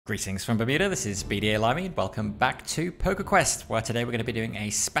Greetings from Bermuda, this is BDA Limey, and welcome back to PokeQuest, where today we're going to be doing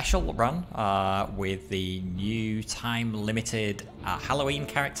a special run with the new time-limited Halloween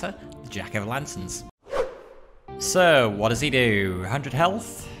character, Jack-O-Lanterns. So, what does he do? 100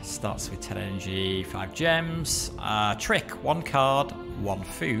 health, starts with 10 energy, 5 gems, trick, 1 card, 1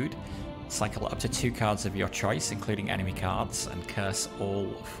 food, cycle up to 2 cards of your choice, including enemy cards, and curse all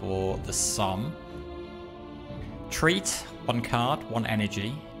for the sum. Treat, 1 card, 1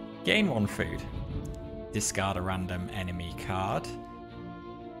 energy, gain 1 food, discard a random enemy card.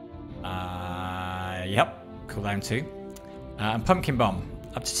 Yep, cooldown 2. And Pumpkin Bomb,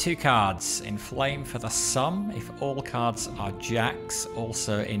 up to 2 cards, inflame for the sum. If all cards are jacks,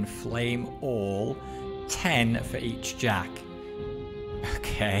 also inflame all, 10 for each jack.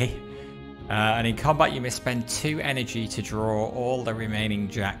 Okay. And in combat you may spend 2 energy to draw all the remaining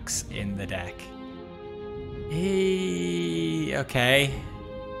jacks in the deck. Okay.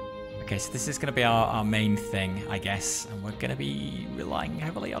 Okay, so this is going to be our main thing, I guess, and we're going to be relying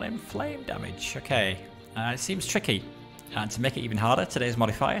heavily on inflame damage. Okay, it seems tricky. And to make it even harder, today's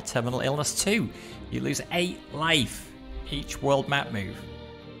modifier, Terminal Illness 2. You lose 8 life each world map move.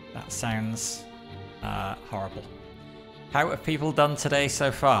 That sounds horrible. How have people done today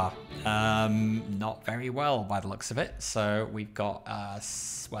so far? Not very well by the looks of it. So we've got,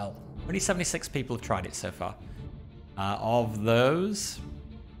 well, only 76 people have tried it so far. Of those,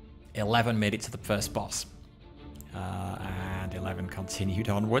 11 made it to the first boss, and 11 continued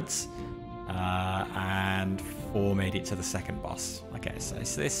onwards, and 4 made it to the second boss. Okay, so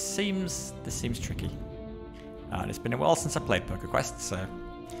this seems tricky. And it's been a while since I played PokeQuest, so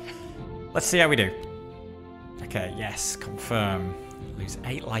let's see how we do. Okay, yes, confirm. Lose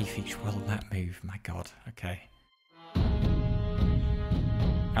 8 life each world map move. My God. Okay.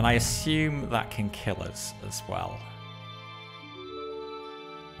 And I assume that can kill us as well.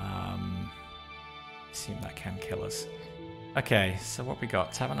 Assume that can kill us. Okay, so what we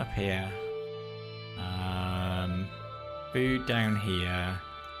got? Tavern up here. Food down here.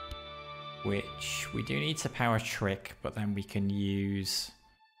 Which we do need to power trick, but then we can use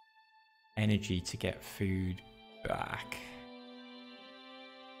energy to get food back.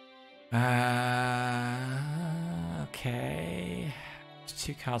 Okay. There's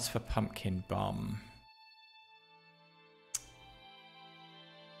 2 cards for Pumpkin Bomb.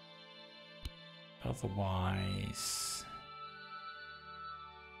 Otherwise,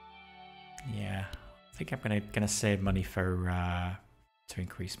 yeah, I think I'm gonna save money for to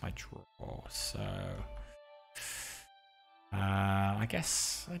increase my draw. So I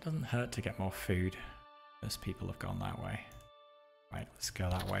guess it doesn't hurt to get more food. Most people have gone that way. Right, let's go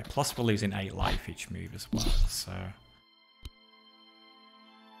that way. Plus, we're losing 8 life each move as well. So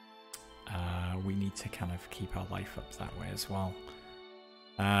we need to kind of keep our life up that way as well.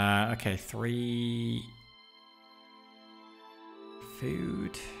 Okay, 3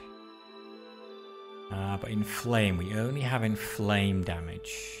 food. But inflame, we only have inflame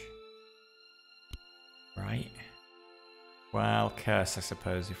damage. Right? Well, curse, I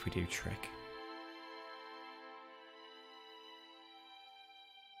suppose, if we do trick.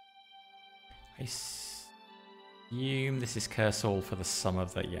 I assume this is curse all for the sum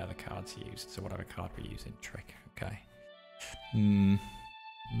of the, the cards used. So whatever card we use in trick. Okay.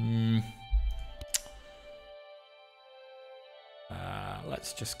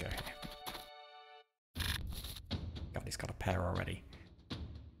 Let's just go here. God, he's got a pair already.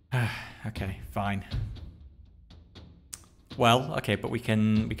 Okay, fine. Well, okay, but we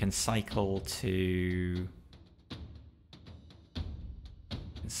can cycle to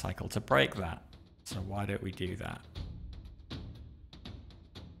break that. So why don't we do that?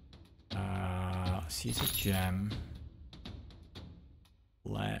 Let's use a gem.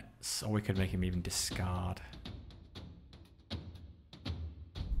 Or we could make him even discard.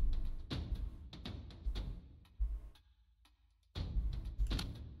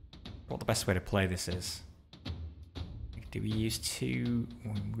 What the best way to play this is? Do we use 2?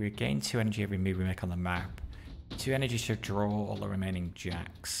 We gain 2 energy every move we make on the map. 2 energy to draw all the remaining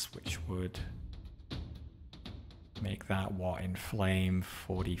jacks, which would make that what? Inflame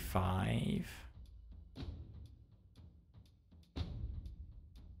 45.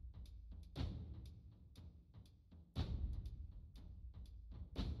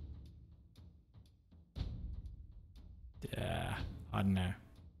 I don't know.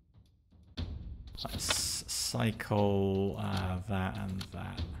 Let's cycle that and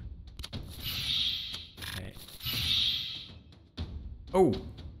that. Okay. Oh!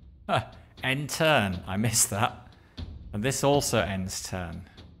 End turn. I missed that. And this also ends turn.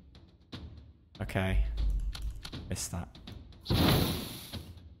 Okay. Missed that.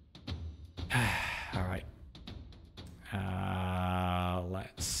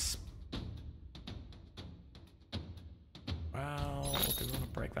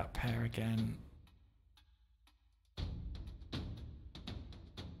 break that pair again.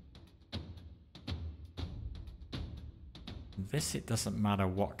 This, it doesn't matter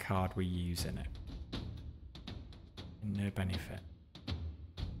what card we use in it. No benefit.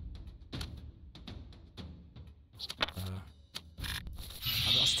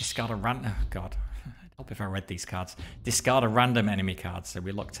 Let's discard a random. Oh god, I'd help if I read these cards. Discard a random enemy card. So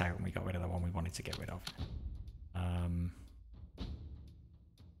we looked out and we got rid of the one we wanted to get rid of.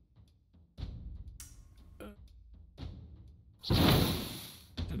 I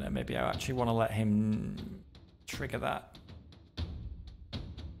don't know. Maybe I actually want to let him trigger that.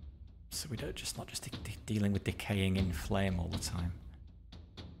 So we don't not just dealing with decaying in flame all the time.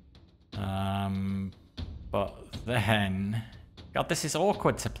 But then, God, this is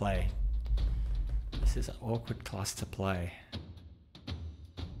awkward to play. This is an awkward class to play.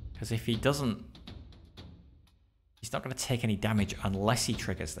 Because if he doesn't, he's not going to take any damage unless he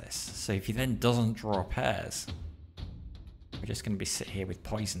triggers this. So if he then doesn't draw pairs, we're just going to be sit here with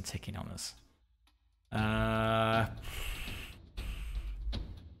poison ticking on us.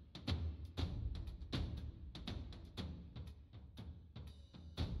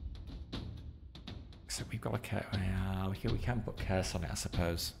 So we've got a we can put curse on it, I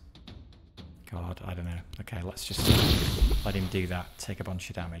suppose. God, I don't know. Okay, let's just let him do that. Take a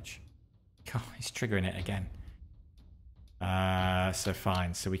bunch of damage. God, he's triggering it again. So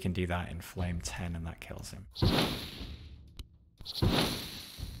fine. So we can do that in Flame 10 and that kills him.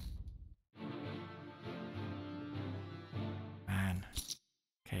 Man.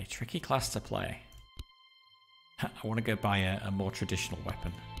 Okay, tricky class to play. I want to go buy a more traditional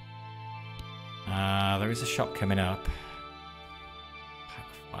weapon. There is a shop coming up.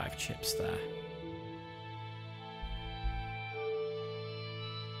 5 chips there.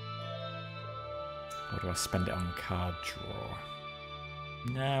 Or do I spend it on card draw?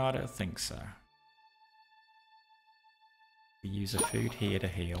 No, I don't think so. We use a food here to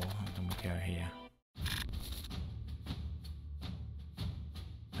heal, and then we go here.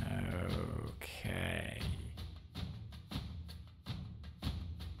 Okay.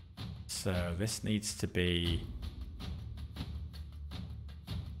 So this needs to be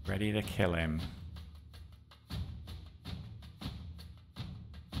ready to kill him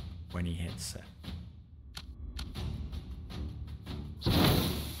when he hits it.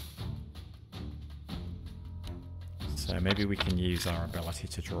 So maybe we can use our ability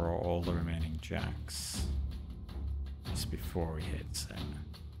to draw all the remaining jacks just before he hits it.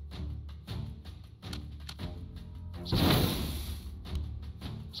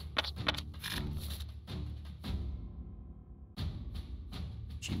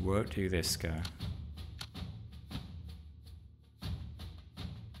 She won't do this, go.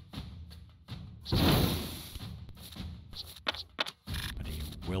 But he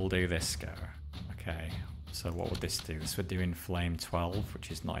will do this, go. Okay. So what would this do? This would do in Flame 12, which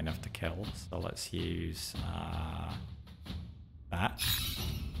is not enough to kill. So let's use that.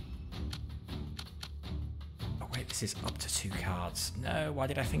 Oh wait, this is up to 2 cards. No, why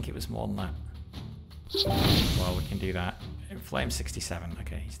did I think it was more than that? Well, we can do that. In Flame 67.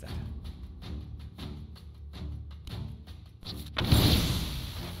 Okay, he's dead.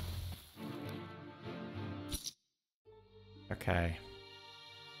 Okay.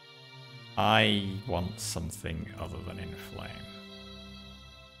 I want something other than Inflame.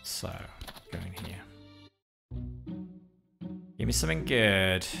 So, go in here. Give me something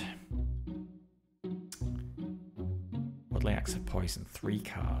good. Woodley Axe of Poison, 3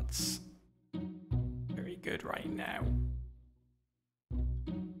 cards. Very good right now.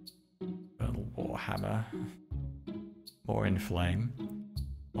 Vernal Warhammer. More Inflame.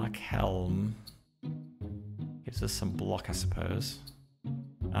 Black Helm. Gives us some block, I suppose.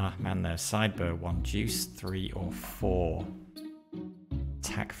 Ah, man, there's Sidebow 1, Juice 3 or 4.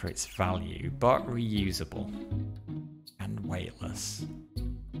 Attack for its value, but reusable. And weightless.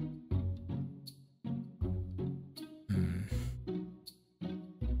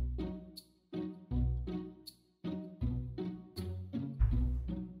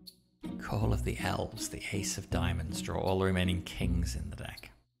 Call of the Elves, the Ace of Diamonds. Draw all the remaining kings in the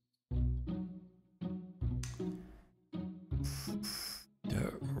deck.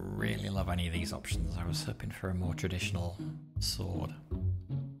 Really love any of these options. I was hoping for a more traditional sword.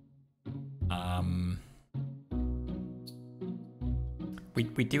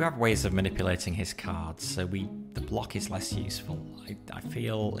 We do have ways of manipulating his cards, so the block is less useful. I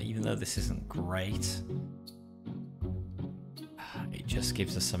feel, even though this isn't great, it just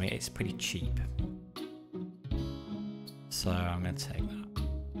gives us something. It's pretty cheap. So I'm going to take that.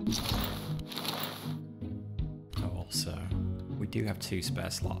 Oh, also, we do have 2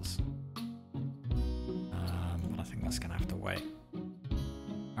 spare slots. But I think that's going to have to wait.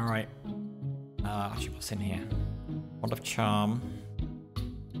 Alright. Actually, what's in here? Wand of Charm.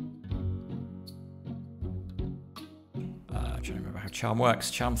 Trying to remember how Charm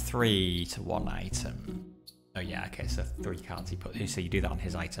works. Charm 3 to 1 item. Oh yeah, okay, so 3 cards he put. So you do that on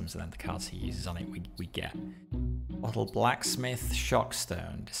his items, and then the cards he uses on it we get. Bottle Blacksmith,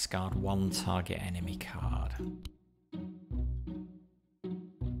 Shockstone. Discard 1 target enemy card.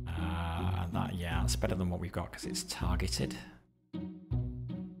 And that, yeah, that's better than what we've got because it's targeted.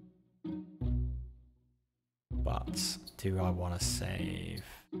 But do I want to save?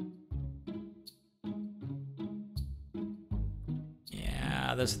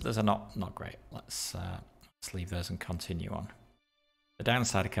 Yeah, those are not great. Let's leave those and continue on. The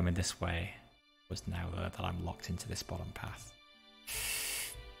downside of coming this way was now that I'm locked into this bottom path.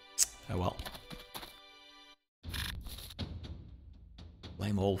 Oh well.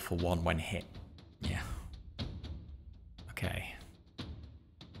 Blame all for 1 when hit. Yeah. Okay.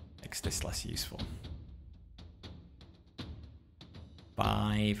 Makes this less useful.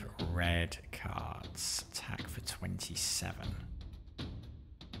 5 red cards. Attack for 27.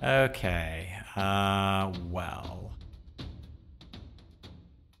 Okay. Well.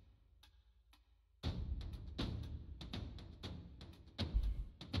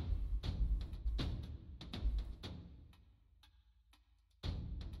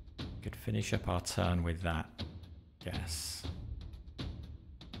 Could finish up our turn with that. Yes.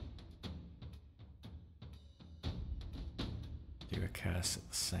 Do a curse at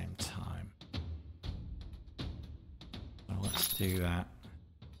the same time. Well, let's do that.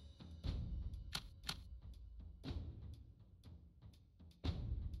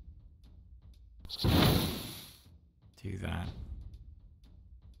 Do that.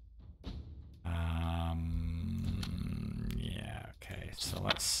 Yeah, okay, so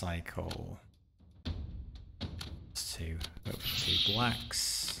let's cycle. Let's do 2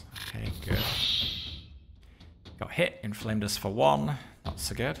 blacks. Okay, good. Got hit, inflamed us for 1. Not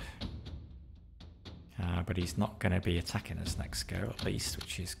so good. But he's not going to be attacking us next go, at least,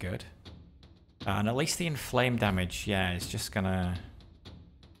 which is good. And at least the inflame damage, yeah, is just going to...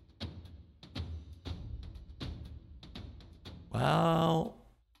 Well,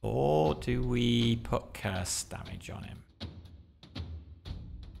 or do we put curse damage on him?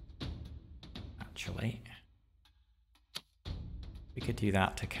 Actually, we could do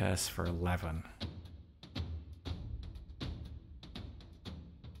that to curse for 11.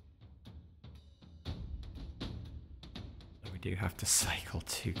 So we do have to cycle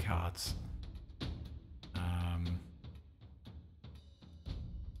 2 cards.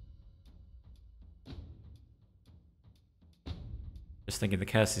 Just thinking the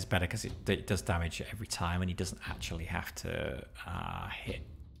curse is better because it does damage every time and he doesn't actually have to hit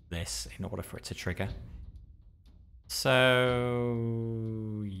this in order for it to trigger.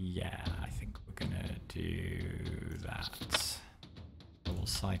 So yeah, I think we're gonna do that. We'll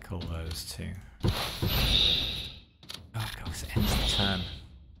cycle those 2. Oh gosh, it ends the turn.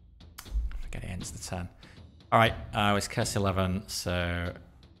 Forget it ends the turn. Alright, it's curse 11, so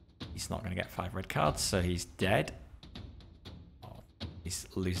he's not gonna get 5 red cards, so he's dead. He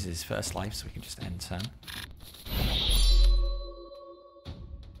loses his first life, so we can just end turn.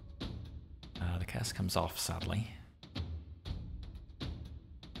 The curse comes off, sadly.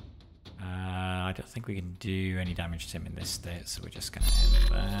 I don't think we can do any damage to him in this state, so we're just going to end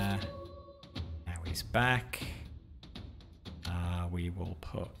there. Now he's back. We will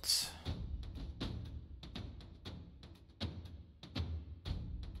put...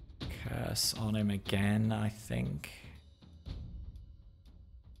 curse on him again, I think.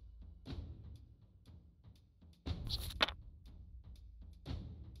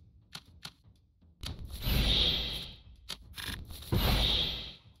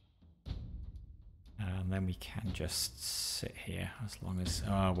 And then we can just sit here as long as...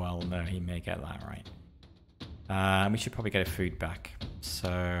 Oh, well, no, he may get that right. We should probably get a food back. So...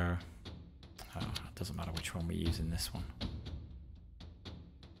 Oh, it doesn't matter which one we use in this one.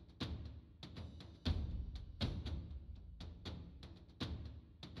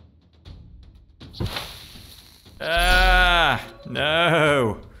 Ah!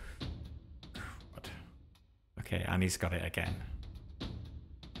 No! What? Okay, and he's got it again.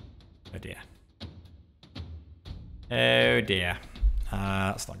 Oh dear. Oh dear.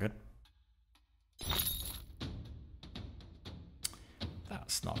 That's not good.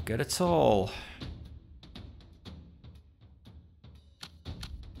 That's not good at all.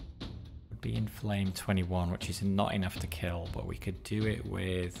 Would be inflamed 21, which is not enough to kill, but we could do it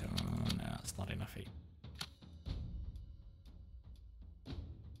with... Oh no, that's not enough either.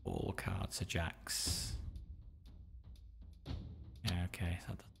 it's a Jax. Yeah, okay,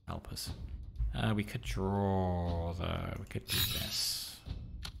 that doesn't help us. We could draw though. We could do this.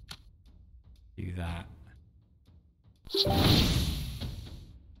 Do that.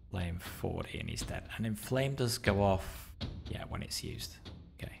 Flame 40 and he's dead. And then flame does go off, yeah, when it's used.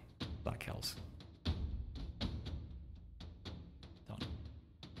 Okay, that kills. Done.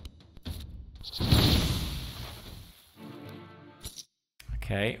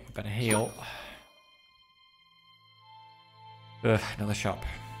 Okay, we better heal. Ugh, another shop.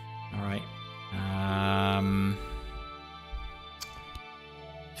 Alright.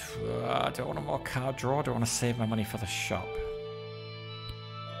 Do I want a more card draw? Do I want to save my money for the shop?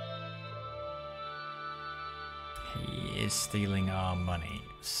 He is stealing our money.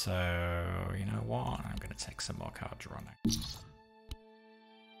 So, you know what? I'm going to take some more card draw now.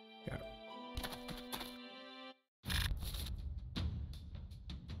 Go.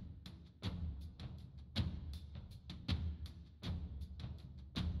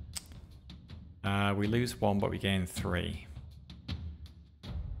 We lose 1, but we gain 3.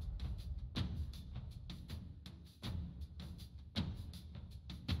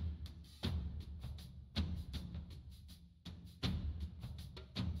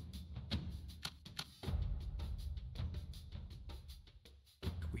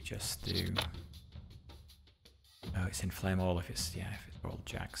 We just do. Oh, it's inflame all if it's if it's all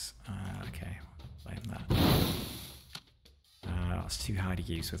Jax. Okay, blame that. That's too high to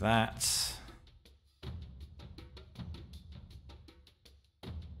use with that.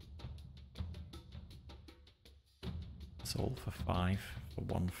 It's all for 5 for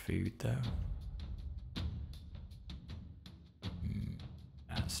 1 food though.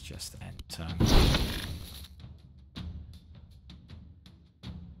 That's just end turn.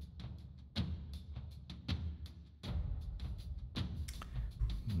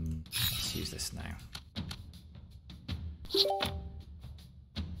 Let's use this now.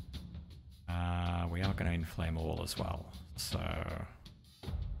 We are going to inflame all as well. So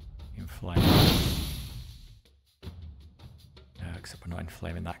inflame. Except we're not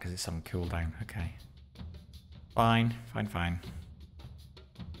inflaming that because it's on cooldown. Okay. Fine.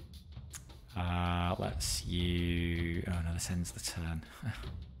 Let's use... Oh no, this ends the turn.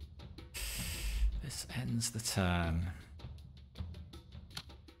 This ends the turn.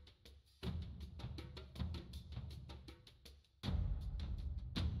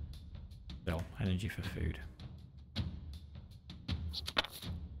 Still, energy for food.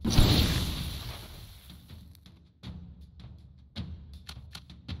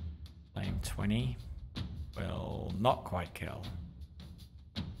 Flame 20 will not quite kill.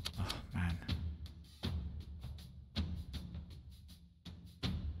 Oh man.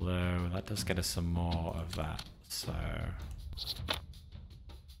 Although that does get us some more of that, so...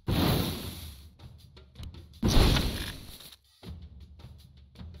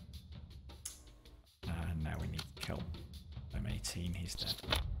 now we need to kill M18, he's dead.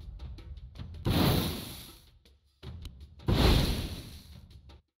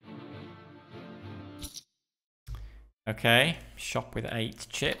 Okay, shop with 8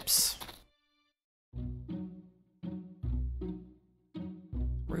 chips.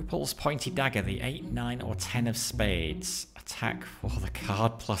 Rupel's pointy dagger, the 8, 9 or 10 of spades. Attack for the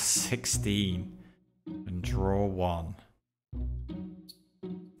card plus 16 and draw 1.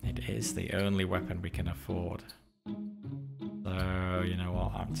 It is the only weapon we can afford. So, you know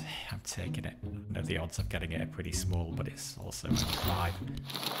what, I'm taking it. I know the odds of getting it are pretty small, but it's also only 5.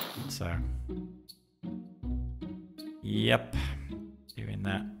 So, yep, doing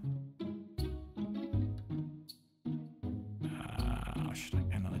that. Should I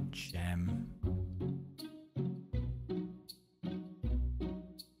get another gem?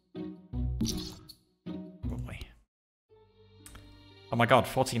 Probably. Oh my god,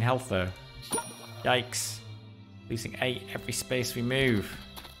 14 health though. Yikes. Losing 8 every space we move.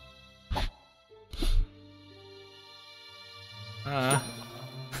 I'm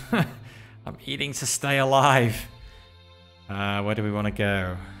eating to stay alive. Where do we want to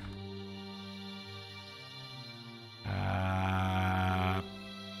go?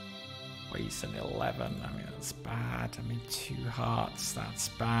 Poison 11. I mean, that's bad. I mean, 2 hearts. That's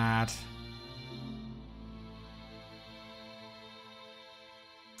bad.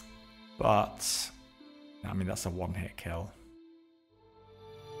 But, I mean, that's a 1-hit kill.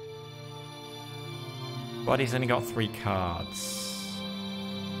 But he's only got 3 cards.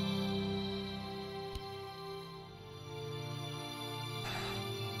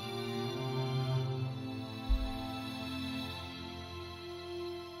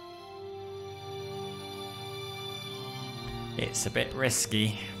 It's a bit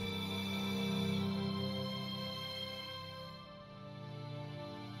risky.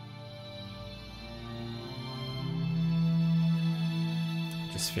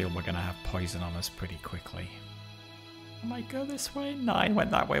 just feel we're going to have poison on us pretty quickly. I might go this way. 9 went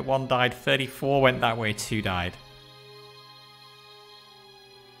that way, 1 died. 34 went that way, 2 died.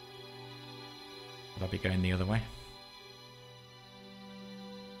 Would I be going the other way?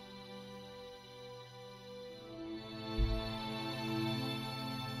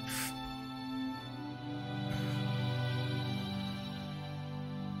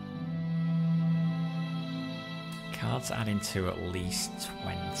 Cards adding to at least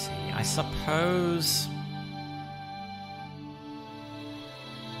 20. I suppose,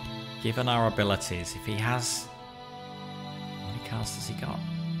 given our abilities, if he has... How many cards has he got?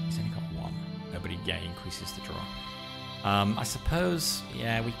 He's only got 1. Nobody, yeah, increases the draw. I suppose,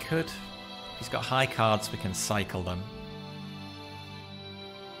 yeah, we could... If he's got high cards, we can cycle them.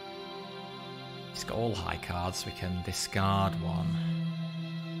 If he's got all high cards, we can discard 1.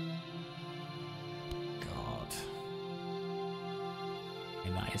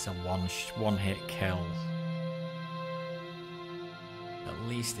 That is a one-hit kill. At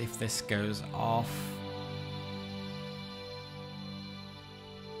least if this goes off...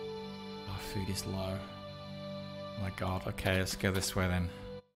 Our food is low. Oh my god, okay, let's go this way then.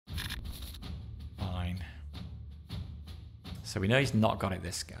 Fine. So we know he's not got it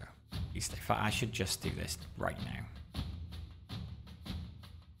this go. In fact, I should just do this right now.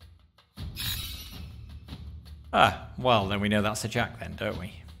 Ah, well, then we know that's a jack then, don't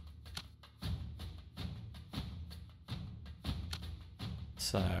we?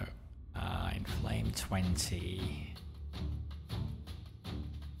 So, inflame 20.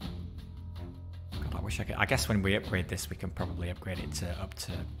 God, I wish I could... I guess when we upgrade this, we can probably upgrade it to up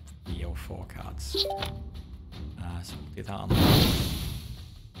to 3 or 4 cards. So we'll do that on that.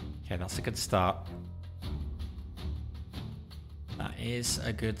 Okay, that's a good start. That is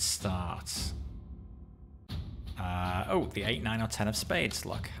a good start. Oh, the 8, 9, or 10 of spades.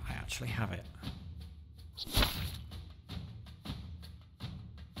 Look, I actually have it.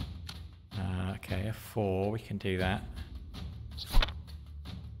 Okay, a 4, we can do that.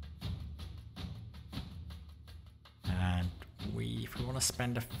 And if we want to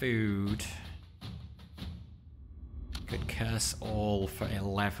spend a food, could curse all for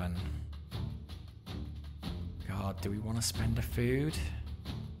 11. God, do we want to spend a food?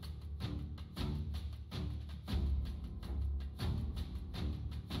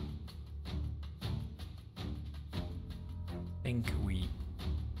 I think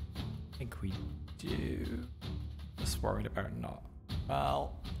we do. Just worried about not.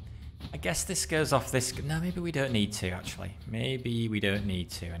 Well, I guess this goes off this. No, maybe we don't need to actually. Maybe we don't need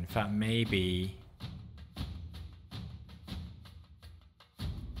to. In fact, maybe.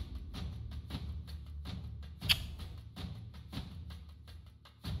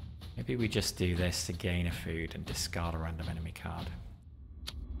 Maybe we just do this to gain a food and discard a random enemy card.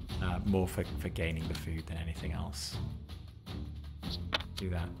 More for gaining the food than anything else. Do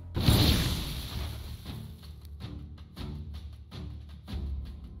that.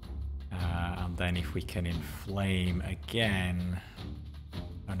 And then if we can inflame again...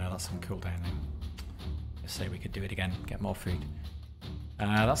 Oh no, that's on cooldown then. Just say we could do it again, get more food.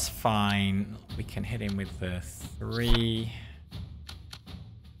 That's fine. We can hit him with the 3.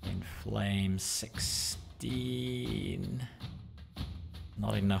 Inflame 16.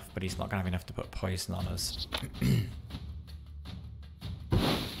 Not enough, but he's not going to have enough to put poison on us.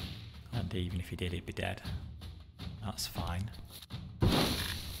 And even if he did, he'd be dead. That's fine.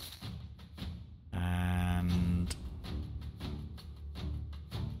 And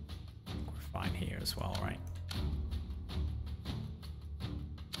we're fine here as well, right?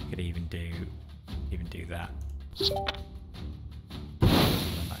 Could even do that. And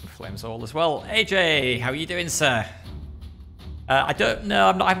that inflames all as well. AJ, how are you doing, sir? I don't know.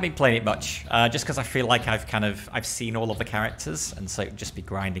 I haven't been playing it much, just because I feel like I've seen all of the characters, and so it'd just be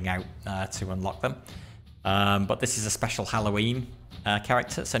grinding out to unlock them. But this is a special Halloween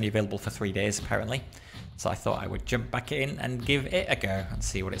character. It's only available for 3 days apparently, so I thought I would jump back in and give it a go and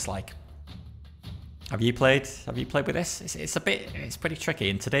see what it's like. Have you played with this? It's pretty tricky,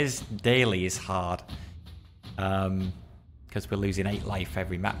 and today's daily is hard because we're losing 8 life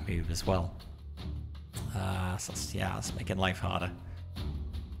every map move as well. So yeah, that's making life harder.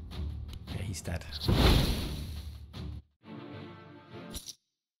 Yeah, he's dead.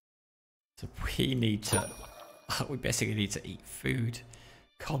 So we basically need to eat food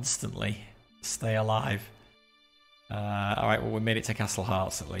constantly to stay alive. Alright, well we made it to Castle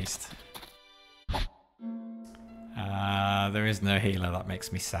Hearts at least. There is no healer, that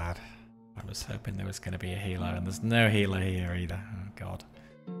makes me sad. I was hoping there was going to be a healer, and there's no healer here either. Oh god.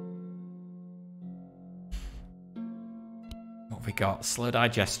 What have we got? Slow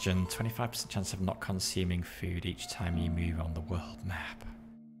digestion, 25% chance of not consuming food each time you move on the world map.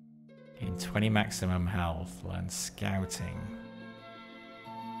 Gain 20 maximum health, learn scouting.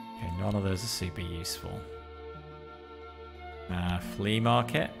 Okay, none of those are super useful. Flea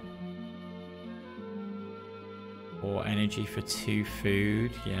market. Or energy for 2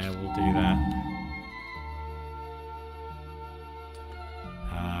 food. Yeah, we'll do that.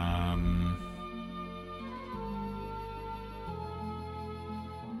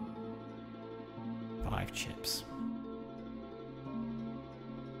 5 chips.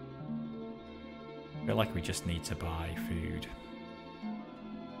 I feel like we just need to buy food.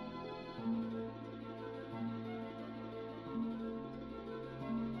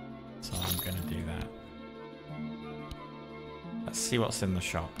 So I'm gonna do that. Let's see what's in the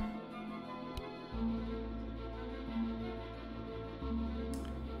shop.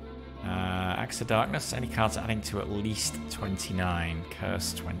 Axe of Darkness, any cards adding to at least 29.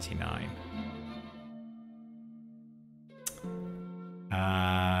 Curse 29.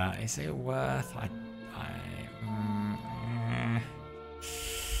 Is it worth? I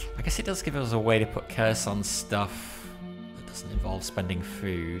guess it does give us a way to put curse on stuff that doesn't involve spending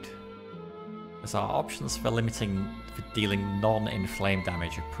food. As our options for dealing non-inflamed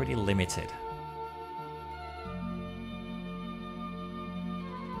damage are pretty limited.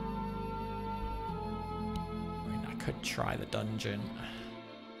 I mean, I could try the dungeon.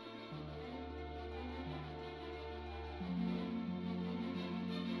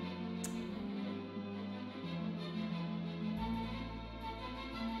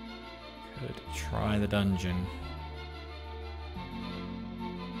 Try the dungeon.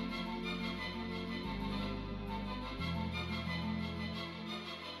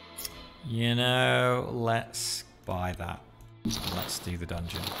 You know, let's buy that. Let's do the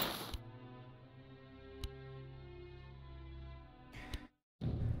dungeon.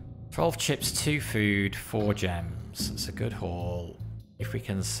 $12 chips, 2 food, 4 gems. It's a good haul if we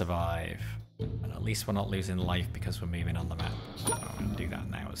can survive. And at least we're not losing life because we're moving on the map. So I'm going to do that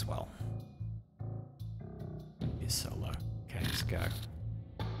now as well. It's solo. Okay, let's go.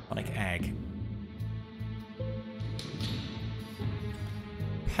 Sonic egg.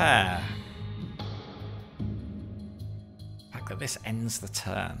 Pear. The fact that this ends the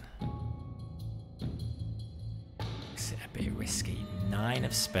turn makes it a bit risky. 9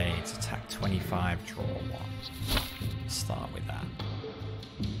 of spades, attack 25, draw 1. Start with that.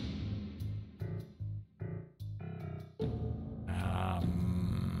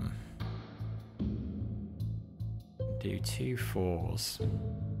 Do 2 4s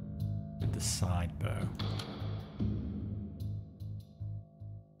with the side bow.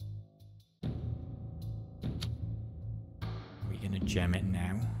 Are we gonna gem it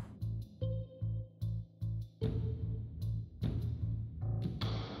now?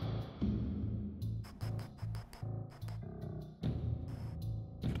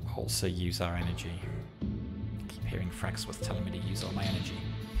 Could also use our energy. I keep hearing Fragsworth telling me to use all my energy.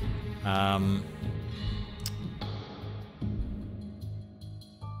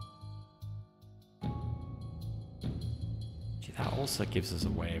 That also gives us a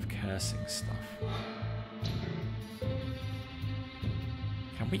way of cursing stuff.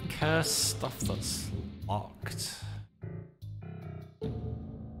 Can we curse stuff that's locked? I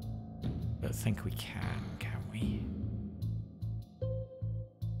don't think we can we?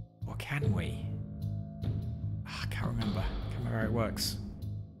 Or can we? I can't remember. Can't remember how it works.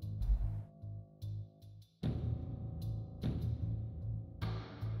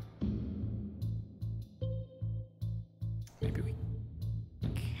 Maybe we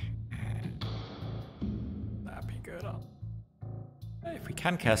can. That'd be good. If we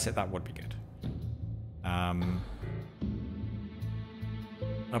can curse it, that would be good.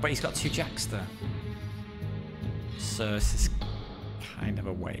 Oh, but he's got 2 jacks there. So this is kind of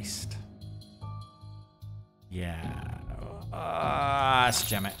a waste. Yeah. Let's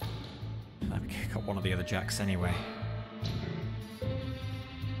gem it. I've got one of the other jacks anyway.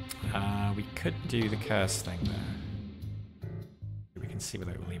 We could do the curse thing there. We can see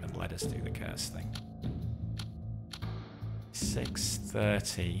whether it will even let us do the curse thing.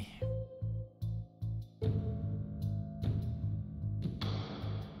 630.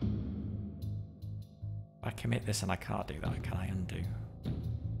 If I commit this and I can't do that, can I undo?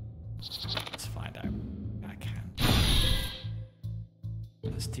 Let's find out. I can.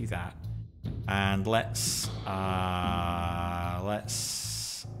 Let's do that. And let's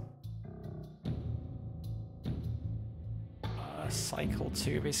cycle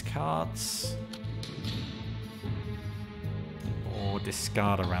 2 of his cards. Or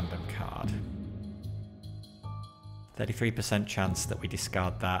discard a random card. 33% chance that we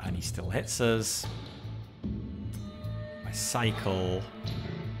discard that and he still hits us. I cycle.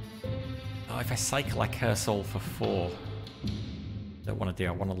 Oh, if I cycle, I curse all for 4. Don't want to do.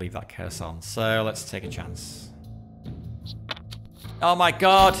 I want to leave that curse on. So let's take a chance. Oh my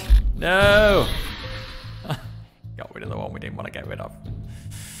god! No! Got rid of the one we didn't want to get rid of.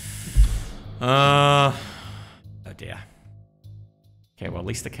 Oh dear. Okay, well at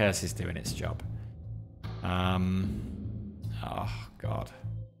least the curse is doing its job. Oh god.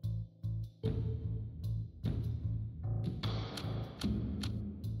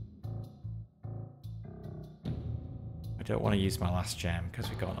 I don't want to use my last gem because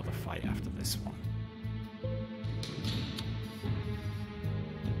we've got another fight after this one.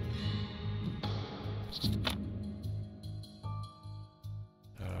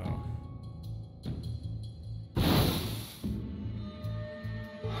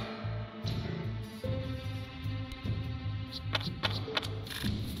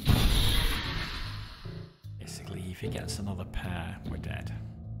 Basically, if he gets another pair, we're dead.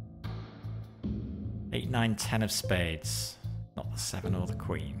 8, 9, 10 of spades. Not the 7 or the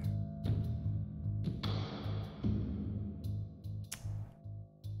queen.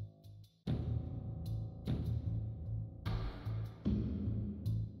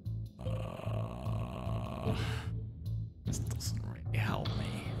 This doesn't really help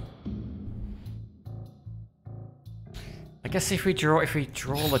me. I guess if we draw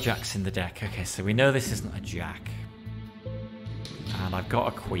the jacks in the deck, okay, so we know this isn't a jack. And I've got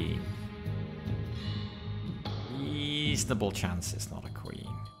a queen. Reasonable chance it's not a queen.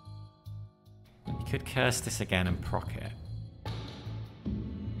 You could curse this again and proc it.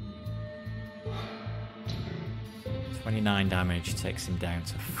 29 damage takes him down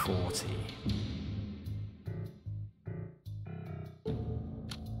to 40.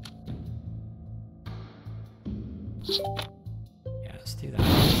 Yeah, let's do that.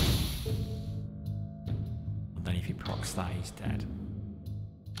 And then if he procs that, he's dead.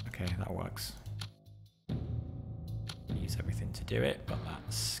 Okay, that works. Use everything to do it, but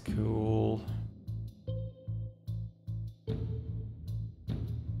that's cool.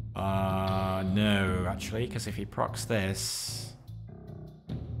 No, actually, because if he procs this,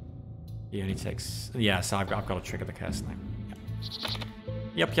 he only takes. Yeah, so I've got to trigger the curse now.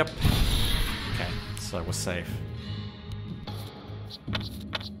 Yep. Yep. Okay, so we're safe.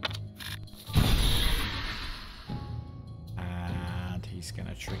 And he's going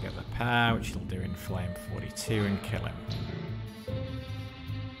to trigger the power, which he'll do in Flame 42 and kill him.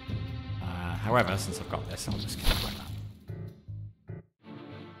 However, since I've got this, I'll just kill him like that.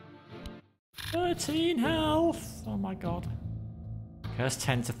 13 health! Oh my god. Curse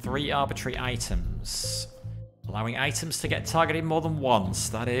 10 to 3 arbitrary items. Allowing items to get targeted more than once.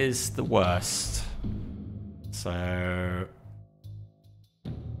 That is the worst. So...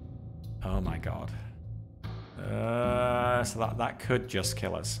 oh my god. So that could just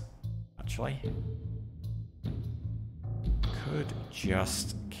kill us. Actually. Could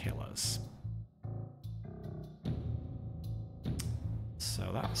just kill us. So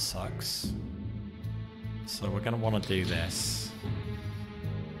that sucks. So we're going to want to do this.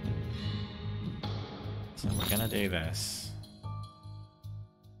 So we're going to do this.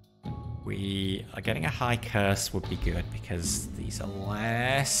 We are getting a high curse would be good because these are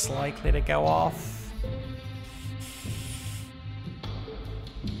less likely to go off.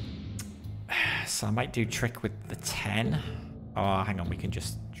 So I might do trick with the 10. Oh, hang on, we can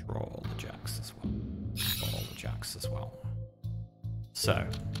just draw all the jacks as well. Draw all the jacks as well. So,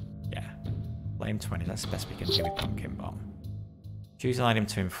 yeah. Flame 20, that's the best we can do with Pumpkin Bomb. Choose an item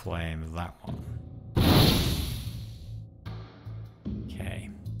to inflame that one. Okay,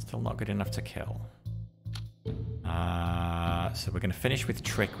 still not good enough to kill. So we're going to finish with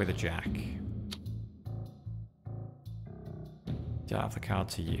Trick with a Jack. Don't have the card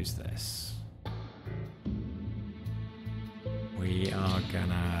to use this. We are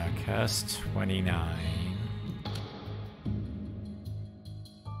gonna curse 29.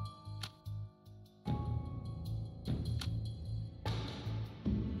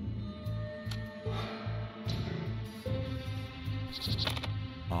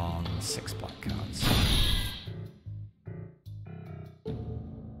 On 6 black cards.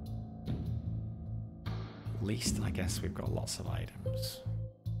 At least I guess we've got lots of items.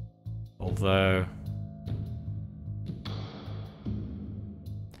 Although,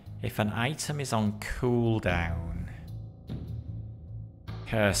 if an item is on cooldown,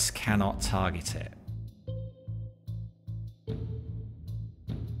 Curse cannot target it.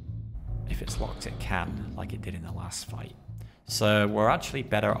 If it's locked, it can, like it did in the last fight. So we're actually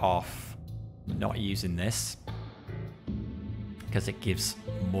better off not using this because it gives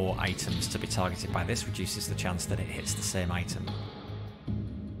more items to be targeted by this, reduces the chance that it hits the same item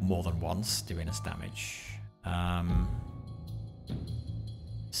more than once, doing us damage.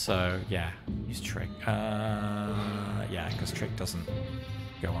 So yeah, use Trick. Yeah, because Trick doesn't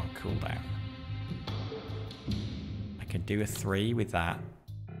go on cooldown. I can do a 3 with that,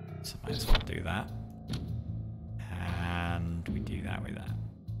 so I might as well do that. And we do that with that.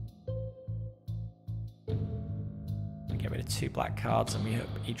 We get rid of 2 black cards, and we hope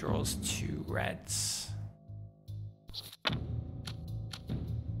he draws 2 reds.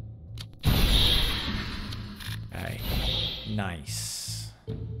 Okay, nice.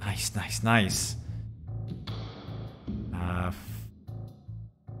 Nice, nice, nice.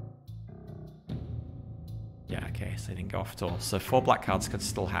 Yeah, okay, so they didn't go off at all. So 4 black cards could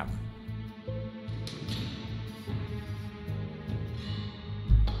still happen.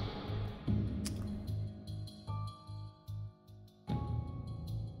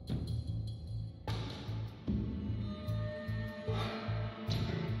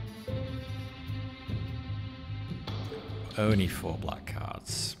 Only 4 black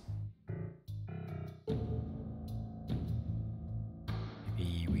cards.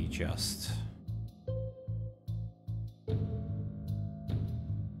 Maybe we just...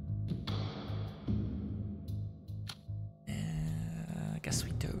 I guess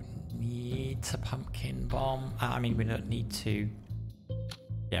we don't need to pumpkin bomb. I mean, we don't need to...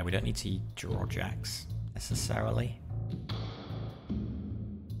 Yeah, we don't need to draw jacks, necessarily.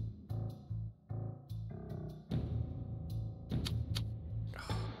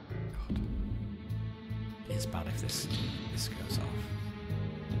 It's bad if this goes off.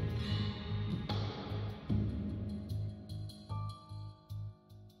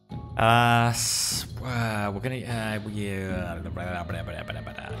 We're gonna yeah,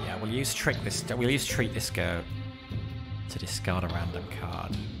 we'll use Trick this. We'll use Treat this go to discard a random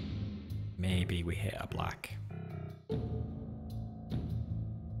card. Maybe we hit a black. And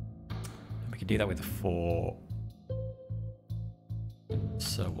we can do that with a 4.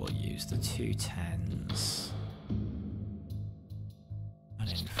 So we'll use the 2 10s and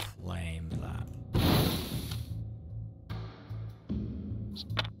inflame that.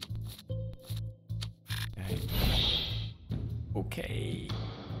 Okay. Okay.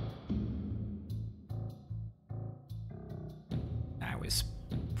 Now is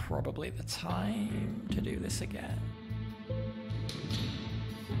probably the time to do this again.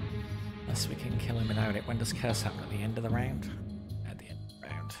 Unless we can kill him without it. When does curse happen? At the end of the round? At the end of the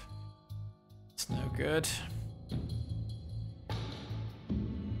round. It's no good.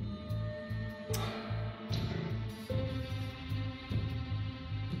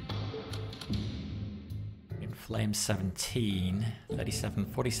 Inflame 17, 37,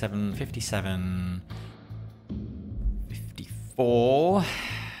 47, 57, 54.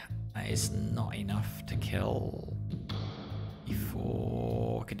 That is not enough to kill.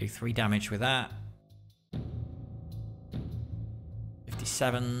 54. I could do 3 damage with that.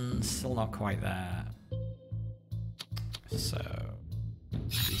 57, still not quite there. So,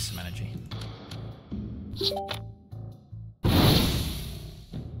 use some energy.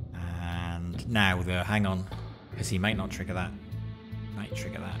 And now though, hang on, because he might not trigger that. Might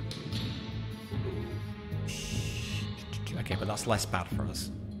trigger that. Okay, but that's less bad for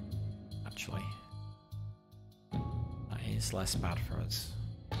us, actually. That is less bad for us.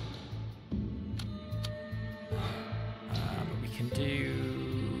 But we can do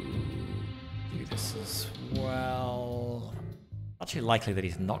this as well. Actually likely that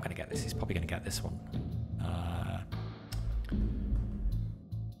he's not going to get this. He's probably going to get this one.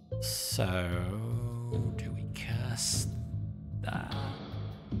 So, do we curse that?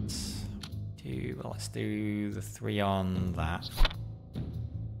 Well, let's do the 3 on that.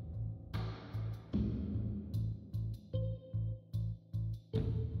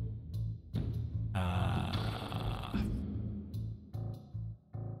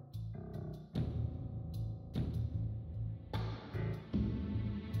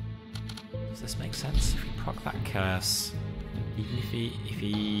 Does this make sense? If we proc that curse, even if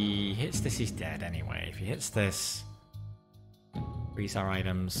he hits this, he's dead anyway. If he hits this, freeze our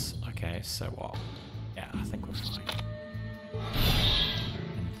items. Okay, so what? Yeah, I think we're fine.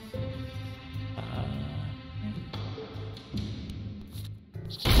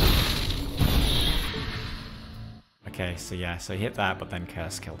 Okay, so yeah, so he hit that, but then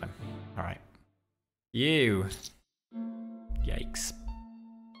curse killed him. Alright. You! Yikes.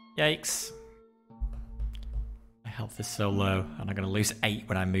 Yikes. My health is so low, and I'm going to lose 8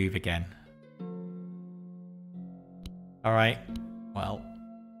 when I move again. Alright. Well.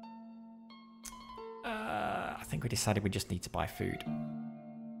 I think we decided we just need to buy food.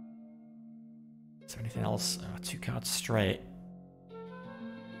 Is there anything else? 2 cards straight.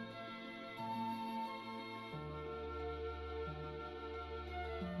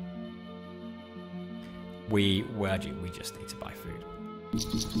 We just need to buy food.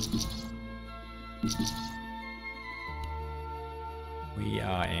 We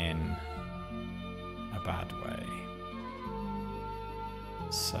are in a bad way.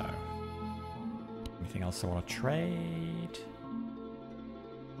 So, anything else I want to trade?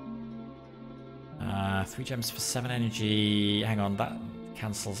 3 gems for 7 energy. Hang on, that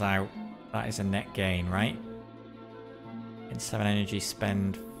cancels out. That is a net gain, right? In 7 energy,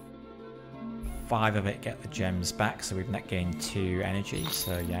 spend 5 of it, get the gems back, so we've net gained 2 energy.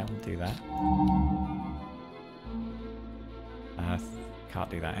 So yeah, we'll do that. Can't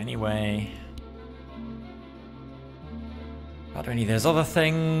do that anyway. Can't do any of those other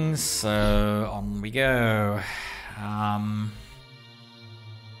things, so on we go. God.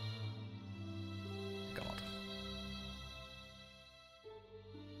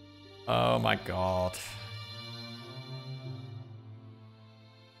 Oh my god.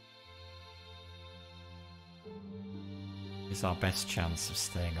 This is our best chance of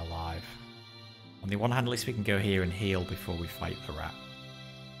staying alive. On the one hand, at least we can go here and heal before we fight the rat.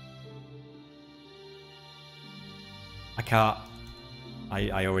 I can't.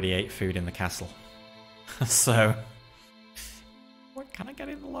 I already ate food in the castle. So, what can I get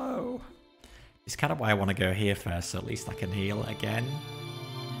in low? It's kind of why I want to go here first, so at least I can heal again.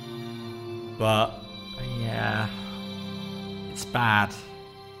 But, yeah. It's bad.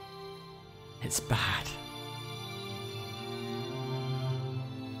 It's bad.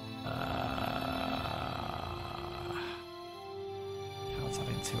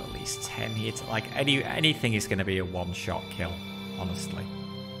 To at least 10 here. Like anything is going to be a one-shot kill, honestly.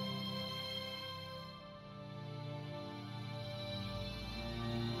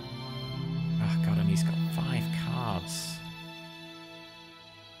 Oh god, and he's got 5 cards.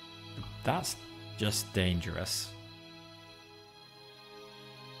 That's just dangerous.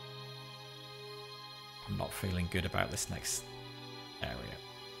 I'm not feeling good about this next area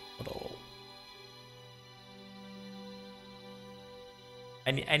at all.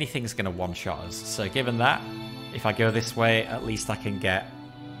 Anything's going to one-shot us. So given that, if I go this way, at least I can get...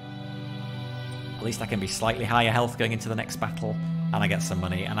 At least I can be slightly higher health going into the next battle, and I get some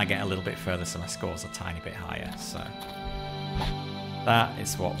money, and I get a little bit further, so my score's a tiny bit higher. So that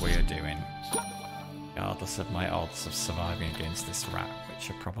is what we're doing. Regardless of my odds of surviving against this rat, which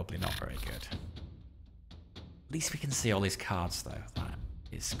are probably not very good. At least we can see all his cards, though. That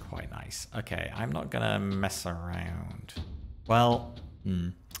is quite nice. Okay, I'm not going to mess around. Well...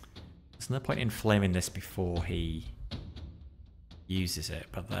 There's no point in flaming this before he uses it,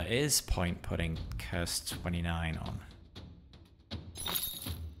 but there is point putting Curse 29 on.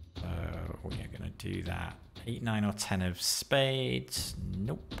 So we are going to do that. 8, 9 or 10 of spades.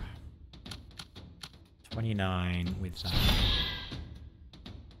 Nope. 29 with that.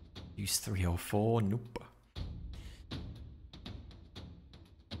 Use 3 or 4. Nope.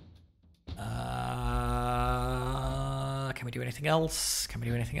 Can we do anything else? Can we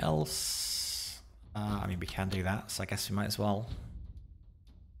do anything else? I mean, we can do that, so I guess we might as well.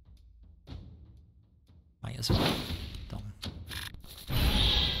 Might as well. Done.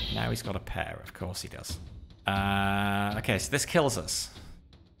 Now he's got a pair, of course he does. Okay, so this kills us.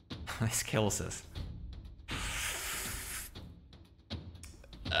 This kills us.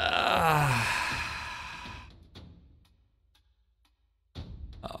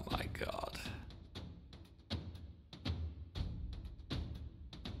 Oh my god.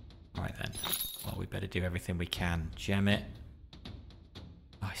 Alright then. Well, we better do everything we can. Gem it.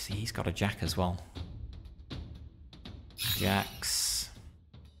 Oh, I see he's got a jack as well. Jacks.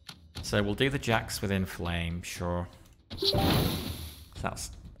 So we'll do the jacks with Inflame, sure. So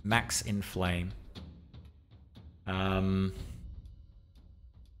that's max Inflame.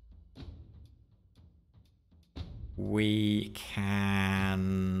 We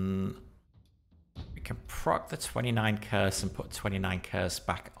can proc the 29 curse and put 29 curse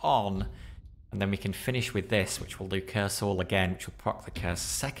back on, and then we can finish with this, which will do curse all again, which will proc the curse a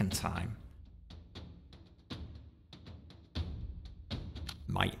second time.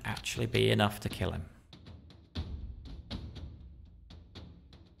 Might actually be enough to kill him.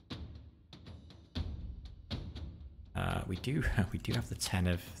 We do have the 10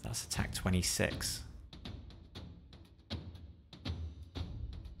 of, that's attack 26.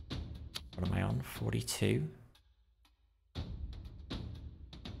 What am I on? 42? That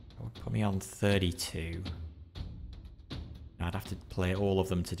would put me on 32. I'd have to play all of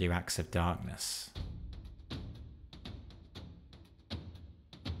them to do Axe of Darkness.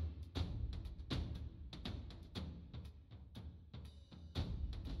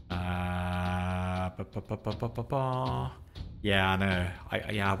 Yeah, I know.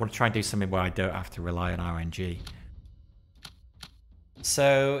 I want to try and do something where I don't have to rely on RNG.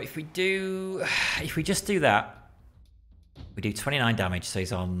 So if we just do that, we do 29 damage, so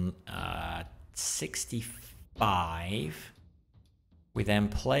he's on 65. We then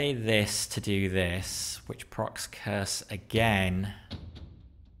play this to do this, which procs Curse again.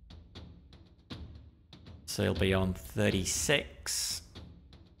 So he'll be on 36.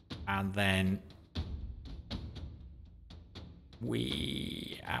 And then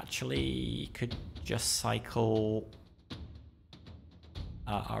we actually could just cycle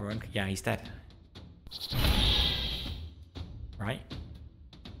our own. Yeah, he's dead. Right?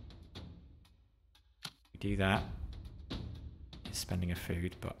 We do that. He's spending a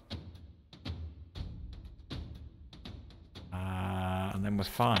food, but and then we're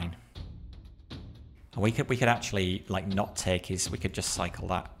fine. And we could actually like not take his. We could just cycle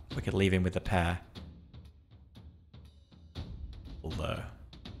that. We could leave him with the pair. Although,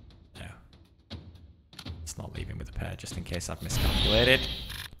 no, let's not leave him with the pair just in case I've miscalculated.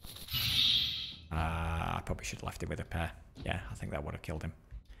 I probably should have left him with a pair. Yeah, I think that would have killed him.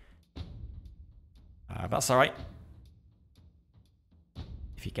 That's all right.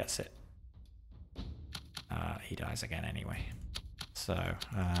 If he gets it, he dies again anyway. So,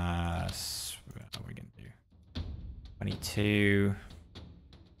 what are we gonna do? 22.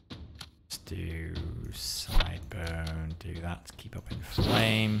 Let's do sidebone. Do that to keep up in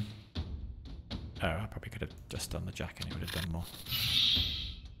flame. Oh, I probably could have just done the jack and it would have done more.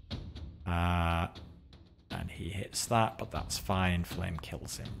 And he hits that, but that's fine. Flame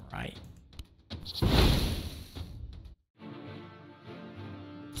kills him, right?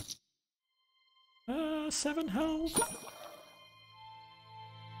 7 health.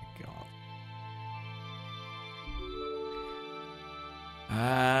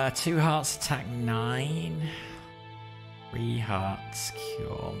 God. 2 hearts attack 9. 3 hearts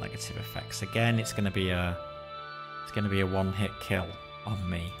cure negative effects. Again, it's gonna be a one-hit kill on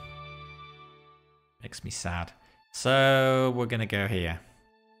me. Makes me sad. So we're gonna go here.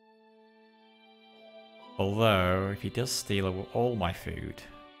 Although, if he does steal all my food,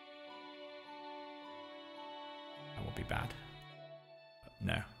 that will be bad. But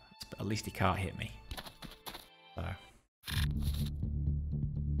no, at least he can't hit me. So,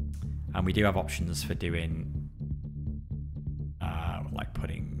 and we do have options for doing, like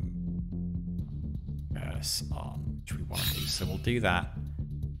putting curse on, which we want to do. So we'll do that.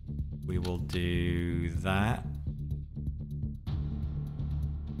 We will do that.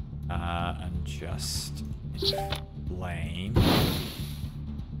 And just flame.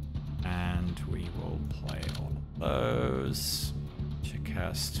 And we will play all of those.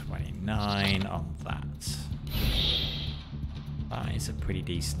 Curse 29 on that. That is a pretty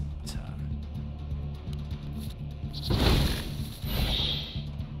decent turn.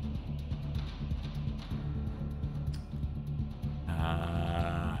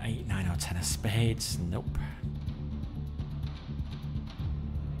 8, 9, or 10 of spades. Nope.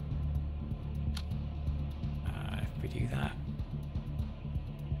 If we do that,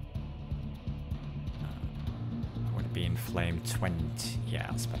 I would be in flame 20. Yeah,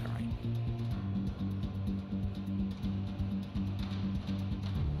 that's better, right?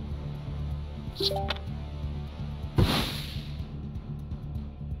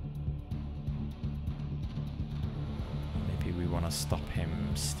 Maybe we want to stop him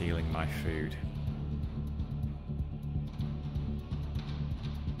stealing my food.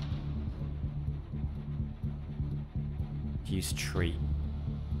 Use treat.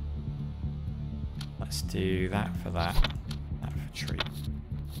 Let's do that for that. That for treat.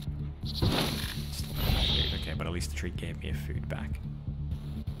 Okay, but at least the treat gave me a food back.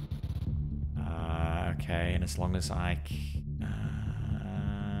 Okay, and as long as what can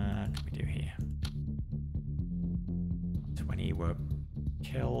we do here? 20 won't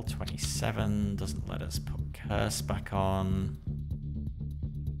kill. 27 doesn't let us put curse back on.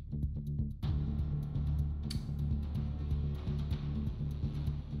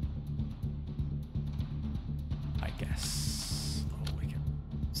 I guess. Oh, we can.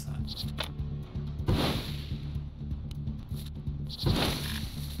 What's that?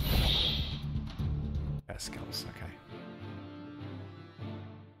 Skills, okay.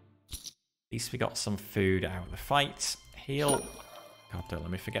 At least we got some food out of the fight. Heal. God, don't let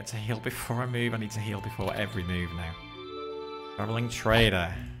me forget to heal before I move. I need to heal before every move now. Traveling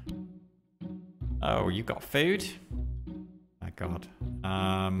trader. Oh, you got food? My God.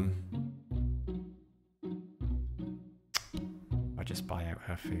 I just buy out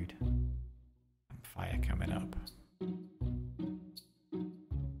her food. Fire coming up.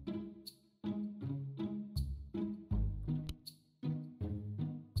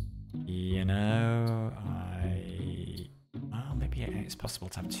 You know, well, maybe it's possible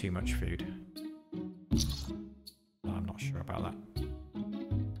to have too much food. I'm not sure about that.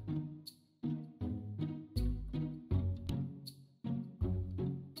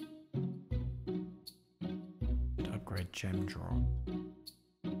 Upgrade gem drawer.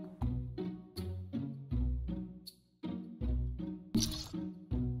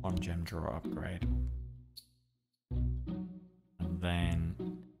 One gem drawer upgrade. And then,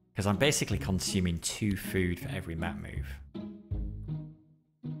 because I'm basically consuming 2 food for every map move.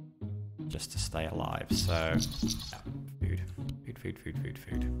 Just to stay alive, so yeah, food.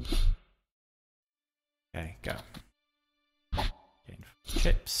 Okay, go. Gain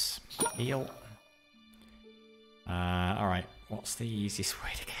chips, heal. Alright, what's the easiest way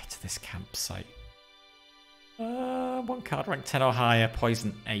to get to this campsite? 1 card, rank 10 or higher,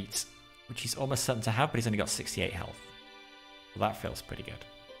 poison 8, which he's almost certain to have, but he's only got 68 health. Well, that feels pretty good.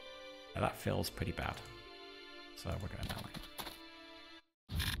 That feels pretty bad. So we're going that way.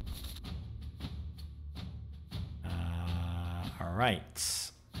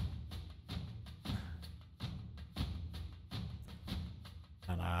 Alright.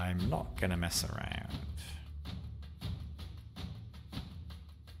 And I'm not gonna mess around.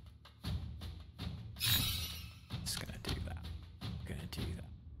 Just gonna do that.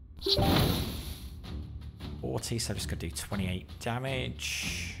 40, so I'm just gonna do 28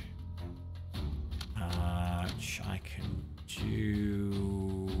 damage. Which I can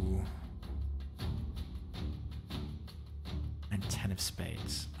do. And 10 of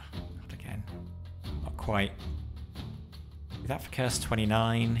spades. Oh, God, again. Not quite. Do that for curse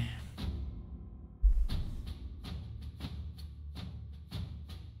 29.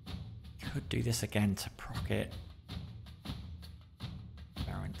 Could do this again to proc it.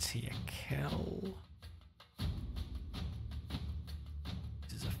 Guarantee a kill.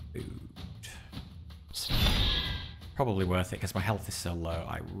 This is a food. So, probably worth it because my health is so low.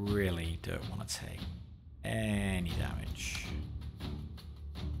 I really don't want to take any damage.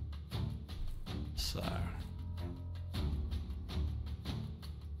 So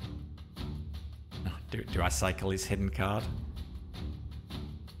do I cycle his hidden card?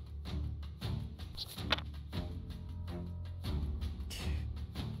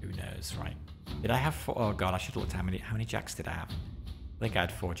 Who knows, right? Did I have 4? Oh God, I should have looked at how many jacks did I have? I think I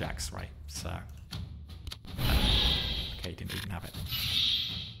had 4 jacks, right? So okay, didn't even have it.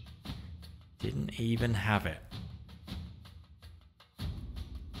 Didn't even have it.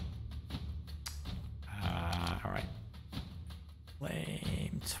 Alright.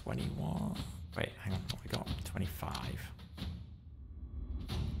 Flame 21. Wait, hang on, what we got? 25.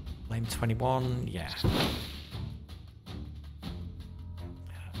 Flame 21, yeah.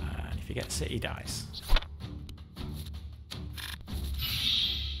 And if he gets it, he dies.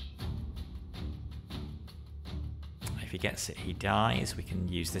 If he gets it, he dies. We can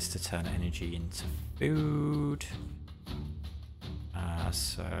use this to turn energy into food.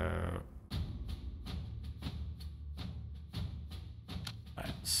 So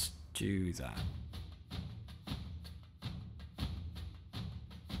let's do that.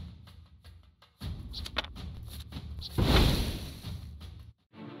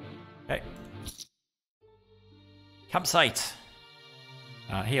 Okay. Campsite.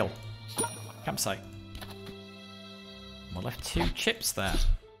 Heal. Campsite. We left 2 chips there.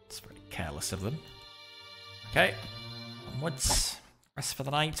 It's very careless of them. Okay. Onwards. Rest for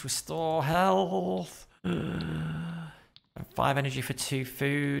the night. Restore health. 5 energy for 2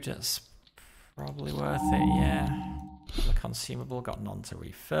 food. That's probably worth it, yeah. The consumable. Got none to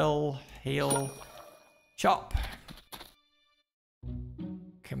refill. Heal. Chop.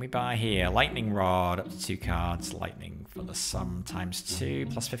 Can we buy here? Lightning Rod. Up to 2 cards. Lightning for the sum times 2.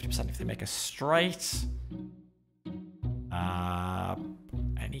 Plus 50% if they make a straight.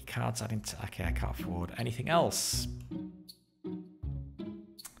 Any cards I didn't... Okay, I can't afford anything else.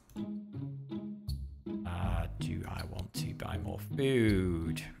 Do I want to buy more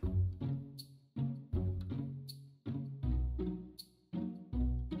food?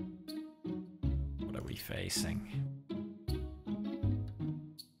 What are we facing?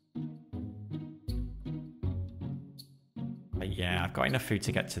 But yeah, I've got enough food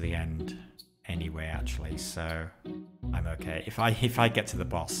to get to the end anyway, actually, so I'm okay. If I get to the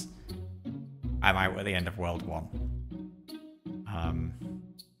boss, I'm out at the end of World 1.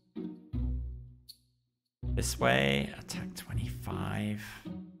 This way, attack 25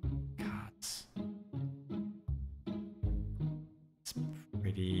 cards. It's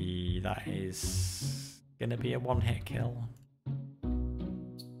pretty... That is gonna be a 1-hit kill. 2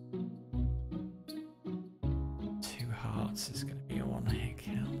 hearts is gonna be a 1-hit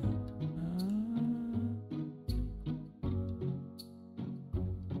kill.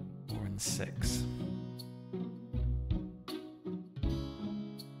 6.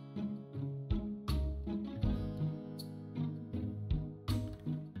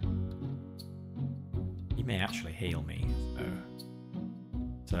 He may actually heal me.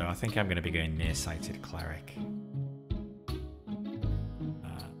 So I think I'm going to be going nearsighted cleric.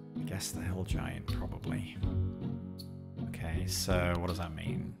 I guess the hill giant probably. Okay, so what does that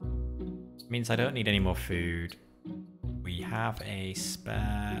mean? It means I don't need any more food. We have a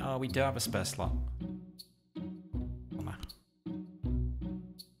spare... Oh, we do have a spare slot. Come on.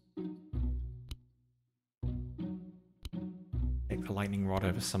 Take the lightning rod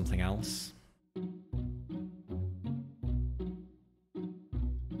over something else.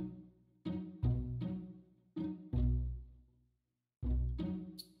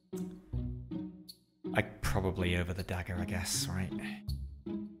 Probably over the dagger, I guess, right?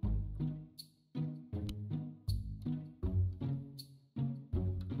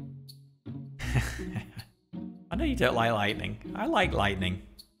 I know you don't like lightning. I like lightning.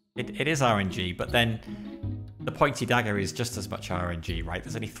 It is RNG, but then the pointy dagger is just as much RNG, right?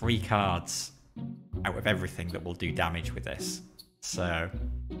 There's only 3 cards out of everything that will do damage with this. So...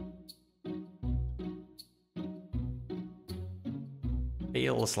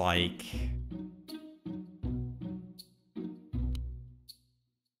 feels like...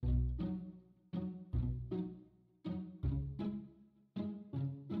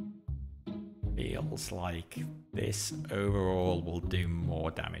 feels like this overall will do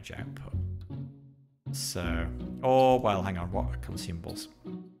more damage output. So, oh, well, hang on, what are consumables?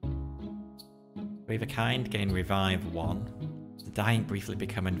 Brave a kind, gain revive 1. The dying briefly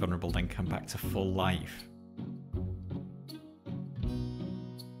become invulnerable, then come back to full life.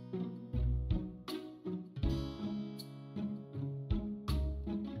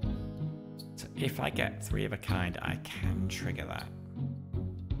 So if I get 3 of a kind, I can trigger that.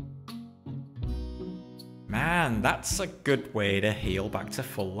 Man, that's a good way to heal back to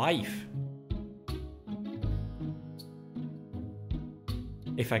full life.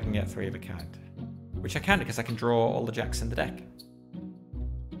 If I can get 3 of a kind. Which I can because I can draw all the jacks in the deck.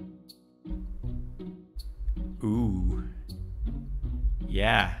 Ooh.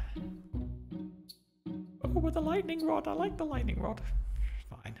 Yeah. Oh, with the lightning rod. I like the lightning rod.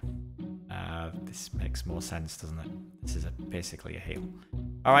 Fine. This makes more sense, doesn't it? This is basically a heal.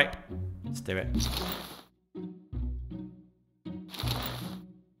 Alright, let's do it.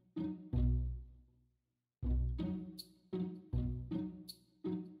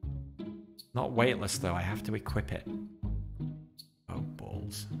 Not weightless though, I have to equip it. Oh,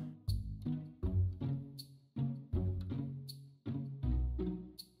 balls.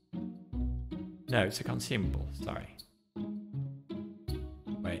 No, it's a consumable, sorry.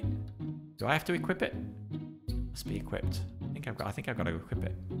 Wait, do I have to equip it? Must be equipped. I think I've got to equip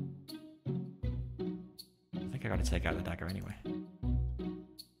it. I think I got to take out the dagger anyway.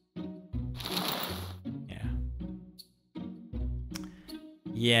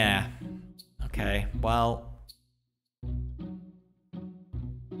 Yeah. Okay, well...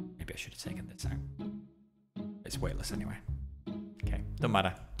 maybe I should have taken this out. It's weightless anyway. Okay, don't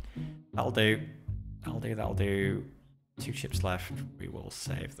matter. That'll do. That'll do. 2 chips left. We will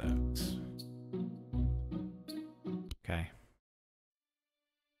save those. Okay.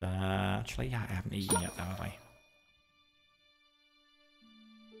 Actually, yeah, I haven't eaten yet though, have I?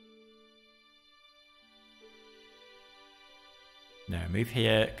 No, move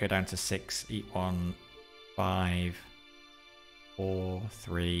here, go down to 6, eat 1, 5, 4,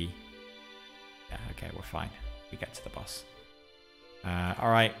 3. Yeah, okay, we're fine. We get to the boss.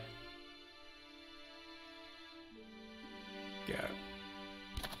 Alright. Go.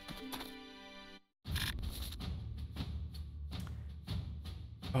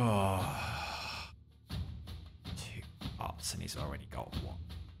 Oh. 2 pots and he's already got 1.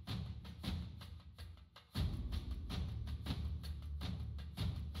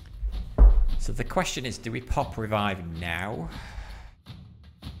 So the question is, do we pop revive now?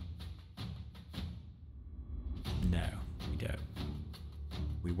 No, we don't.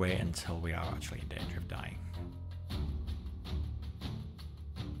 We wait until we are actually in danger of dying.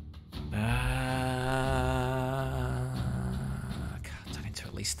 Turn into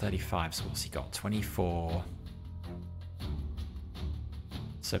at least 35, so what's he got? 24.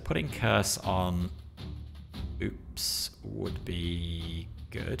 So putting curse on oops would be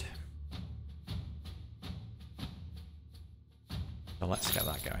good. So let's get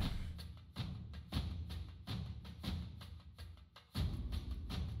that going.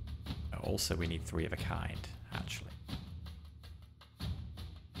 Also, we need 3 of a kind, actually.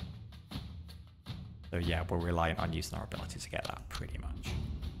 So yeah, we're reliant on using our ability to get that, pretty much.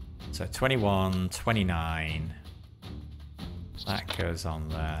 So 21, 29. That goes on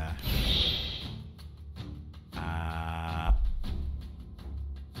there.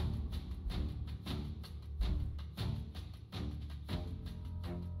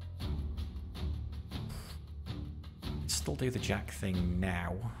 Still do the jack thing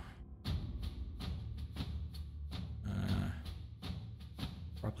now.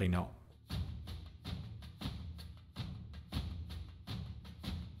 Probably not.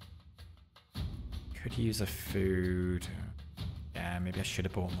 Could use a food. Yeah, maybe I should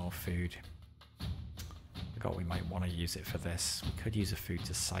have bought more food. Forgot we might want to use it for this. We could use a food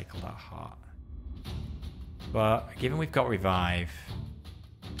to cycle that heart. But given we've got revive,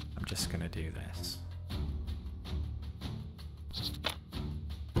 I'm just going to do this.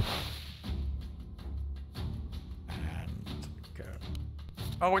 And go.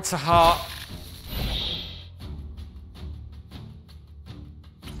 Oh, it's a heart.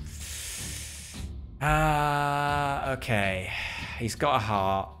 Okay. He's got a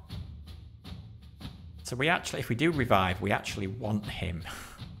heart. So we actually, if we do revive, we actually want him.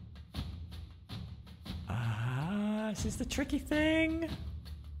 This is the tricky thing.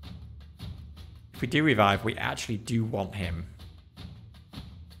 If we do revive, we actually do want him.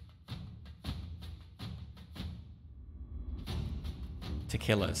 To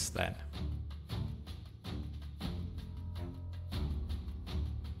kill us, then.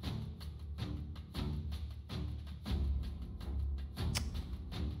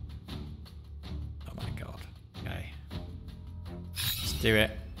 Oh my god. Okay. Let's do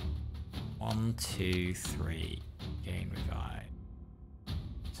it. 1, 2, 3. Gain revive.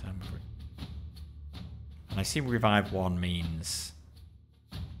 And I see revive 1 means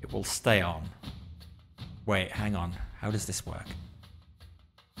it will stay on. Wait, hang on. How does this work?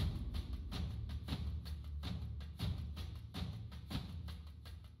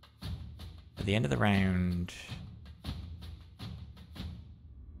 At the end of the round...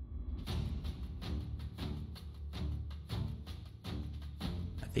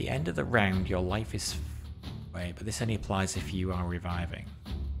 At the end of the round, your life is... Wait, but this only applies if you are reviving.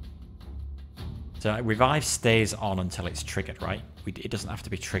 So revive stays on until it's triggered, right? It doesn't have to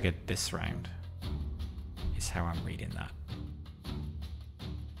be triggered this round. Is how I'm reading that.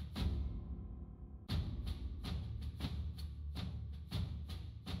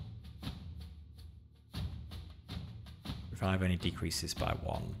 Revive only decreases by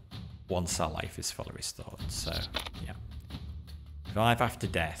 1 once our life is fully restored. So, yeah. Revive after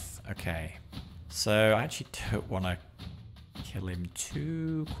death. Okay. So, I actually don't want to kill him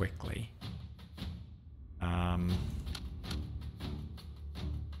too quickly. I mean,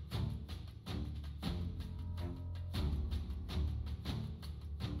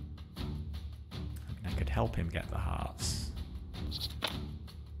 I could help him get the hearts.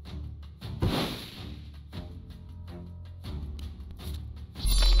 Okay,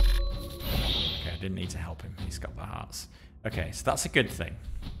 I didn't need to help him. He's got the hearts. Okay, so that's a good thing.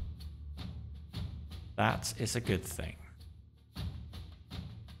 That is a good thing.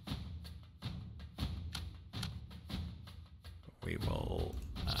 We will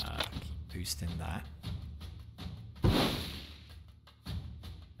keep boosting that.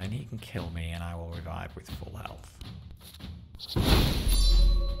 Then he can kill me and I will revive with full health.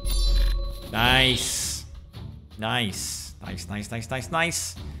 Nice! Nice! Nice, nice, nice, nice,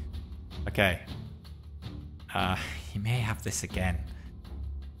 nice! Okay. He may have this again.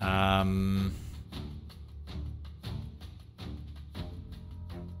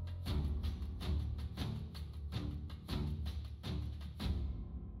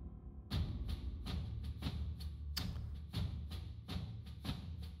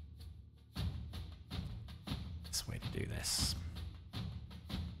 Way to do this.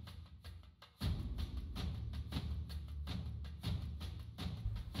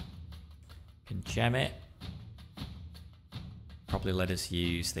 Can gem it. Probably let us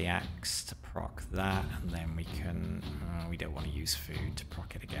use the axe to proc that, and then we can. We don't want to use food to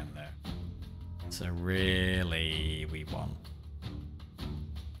proc it again, though. So really, we want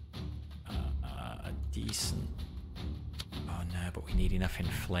a decent. Oh no, but we need enough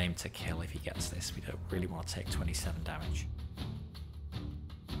inflame to kill if he gets this. We don't really want to take 27 damage.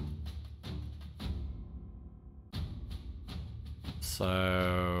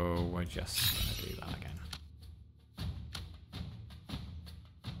 So we're just going to do that again.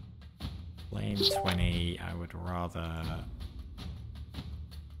 Flame 20, I would rather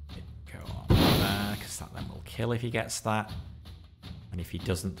it go on there, because that then will kill if he gets that. And if he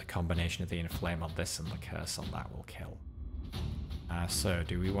doesn't, the combination of the inflame on this and the curse on that will kill. So,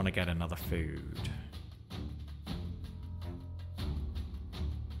 do we want to get another food?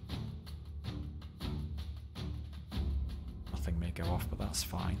 that's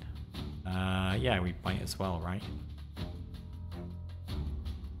fine. Yeah, we might as well, right?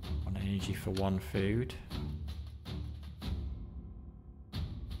 1 energy for 1 food.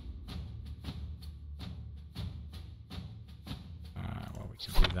 Well, we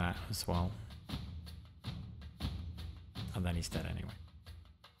can do that as well. And then he's dead anyway.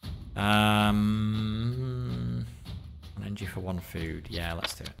 1 energy for 1 food. Yeah,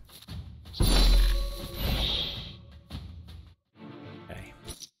 let's do it. Okay.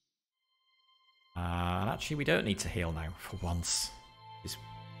 And actually, we don't need to heal now for once. It's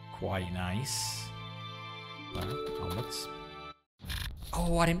quite nice. Onwards.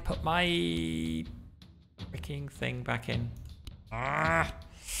 Oh, I didn't put my freaking thing back in. Ah.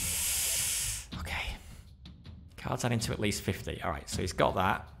 Okay. Cards adding to at least 50. Alright, so he's got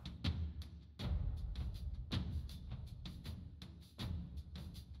that.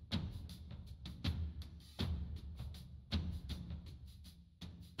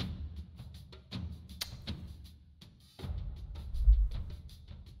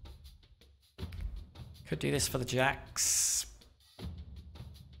 Could do this for the jacks.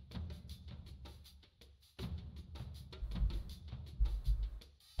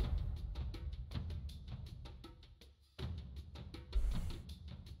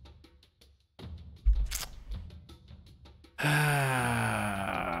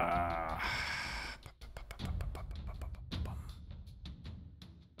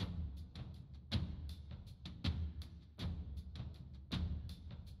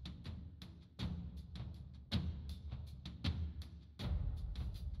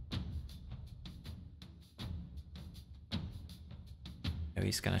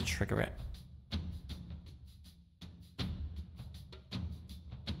 He's going to trigger it.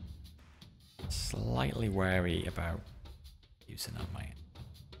 Slightly wary about using that, mate.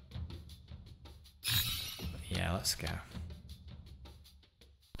 But yeah, let's go.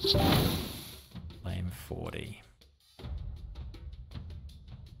 Flame 40.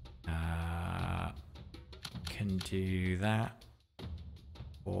 Can do that.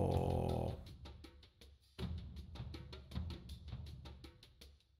 Or...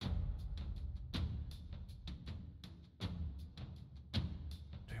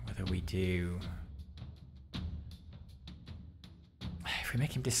 we do. If we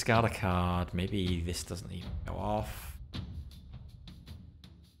make him discard a card, maybe this doesn't even go off.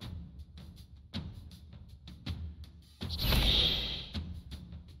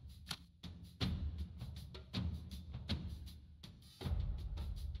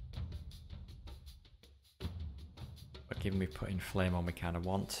 But given we put in flame on, we kind of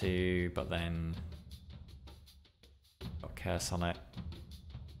want to, but then got curse on it.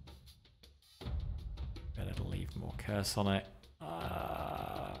 Better leave more curse on it.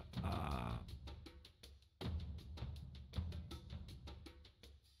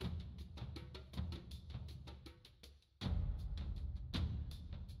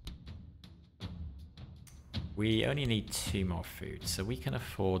 We only need 2 more food, so we can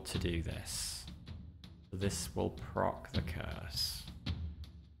afford to do this. This will proc the curse.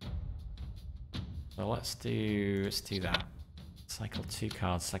 So let's do that. Cycle 2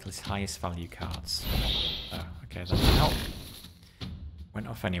 cards, cycle his highest value cards. Oh, okay, that didn't help. Went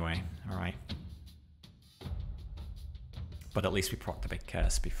off anyway, alright. But at least we proc the big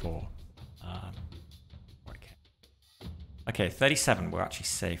curse before. Okay, 37, we're actually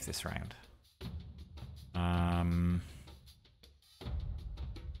safe this round.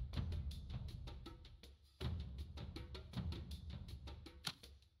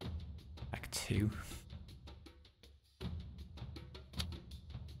 Back 2.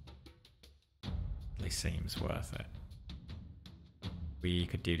 Seems worth it. We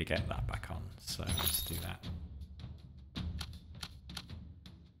could do to get that back on, so let's do that.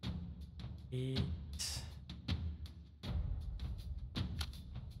 Eat.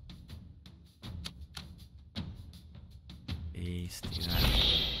 Please do that.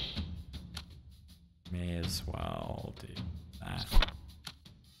 May as well do that.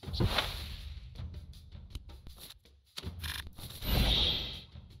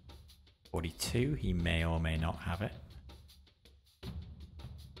 42, he may or may not have it.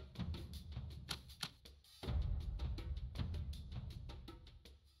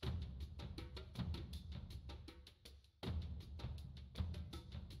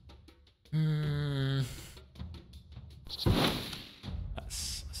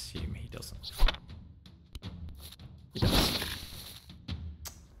 Let's assume he doesn't. He does.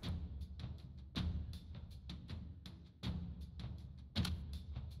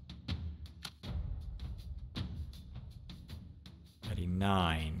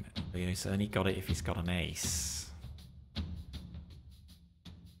 He's only got it if he's got an ace.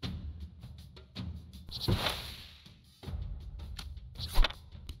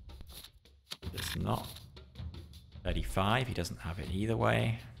 not. 35, he doesn't have it either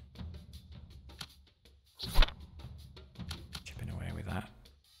way. Chipping away with that.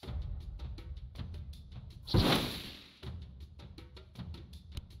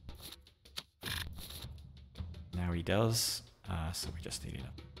 Now he does, so we just needed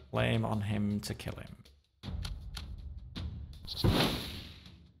a flame on him to kill him.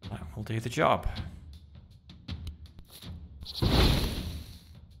 That will do the job.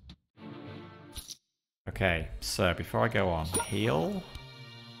 Okay, so before I go on, heal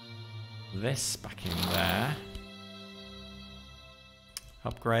this back in there.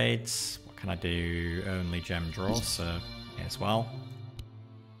 Upgrades. What can I do? Only gem draw, so as well.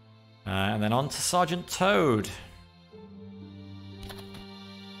 And then on to Sergeant Toad.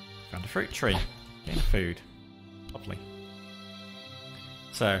 Found a fruit tree. Gain food. Lovely.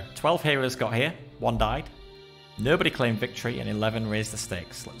 So, 12 heroes got here. 1 died. Nobody claimed victory, and 11 raised the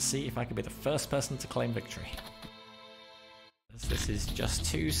stakes. Let's see if I can be the first person to claim victory. This is just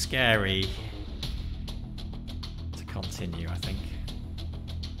too scary to continue, I think.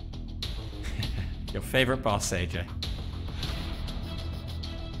 Your favourite boss, AJ.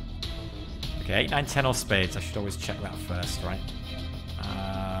 Okay, 8, 9, 10 or spades. I should always check that first, right?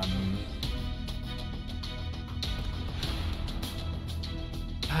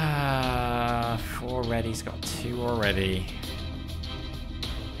 4 already. He's got 2 already.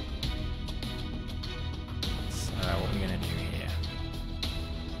 So what are we gonna do here?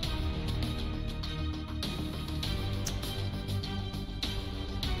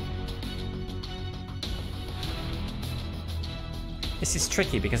 This is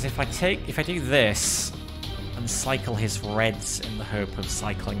tricky because if I do this and cycle his reds in the hope of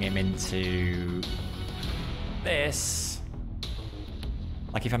cycling him into this.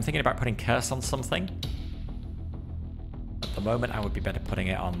 Like if I'm thinking about putting curse on something, at the moment I would be better putting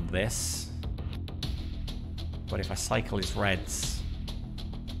it on this. But if I cycle his reds,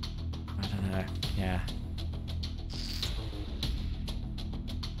 I don't know, yeah.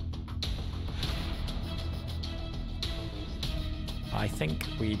 I think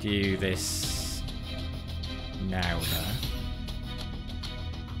we do this now though.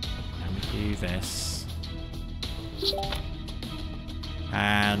 And we do this.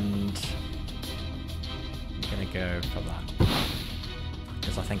 And I'm going to go for that.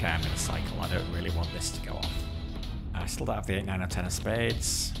 Because I think I am going to cycle. I don't really want this to go off. I still don't have the 8, 9 or 10 of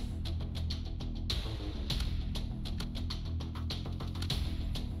spades.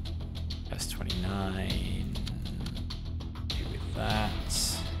 That's 29. Do with that.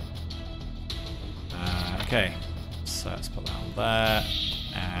 Okay. So let's put that on there.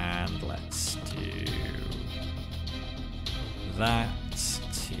 And let's do that.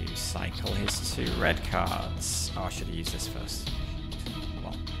 To cycle his 2 red cards. Oh, I should have used this first.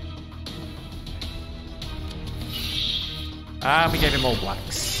 Well. And we gave him all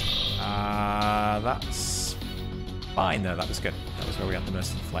blacks. That's fine though, that was good. That was where we had the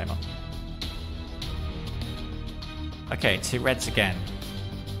most of the flame on. Okay, 2 reds again.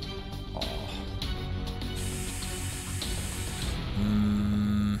 Oh.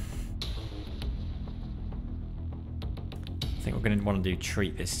 I think we're going to want to do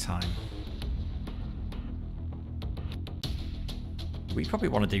treat this time. We probably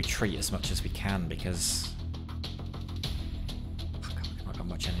want to do treat as much as we can because I've not got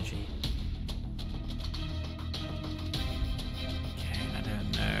much energy. Okay, and I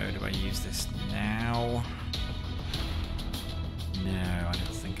don't know. Do I use this now? No, I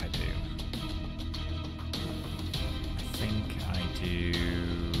don't think I do. I think I do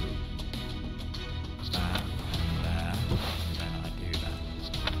that on there.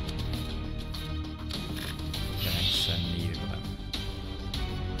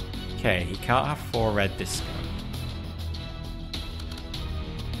 Okay, he can't have 4 red disco.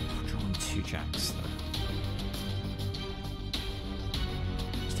 I've drawn 2 jacks though.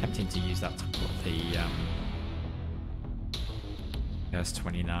 It's tempting to use that to put the there's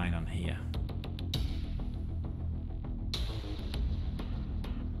 29 on here.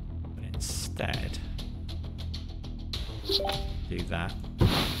 But instead, do that.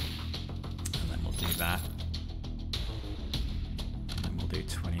 And then we'll do that. Do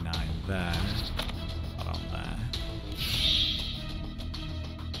 29 there, not on there.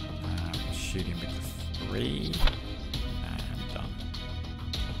 We'll shoot him with the 3, and done.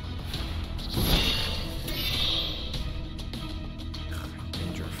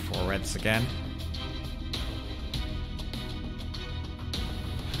 Danger of 4 reds again.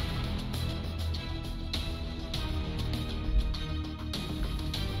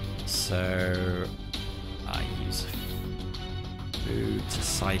 So I use food to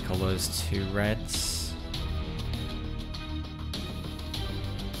cycle those 2 reds.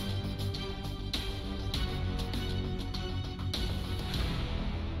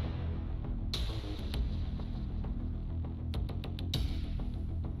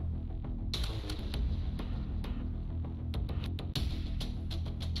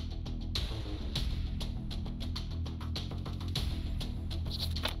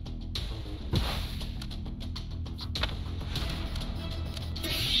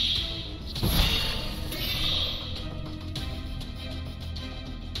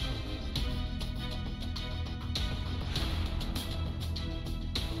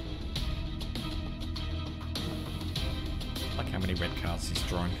 Like how many red cards he's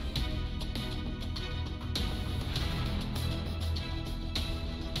drawing.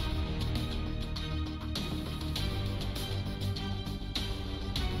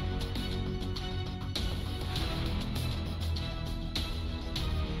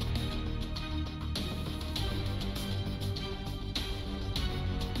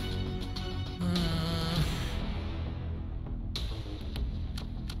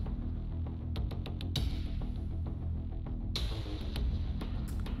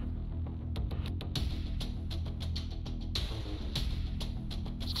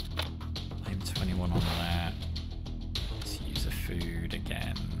 On that. Let's use a food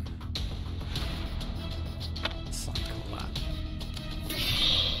again. Cycle that.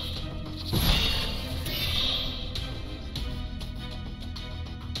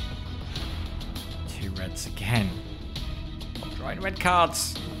 2 reds again. Stop drawing red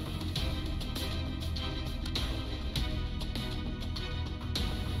cards.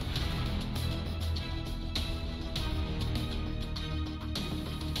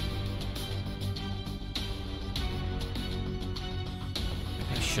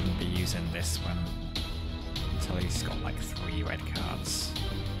 Shouldn't be using this one until he's got like 3 red cards.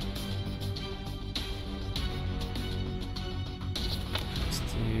 Let's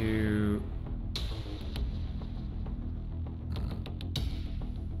do...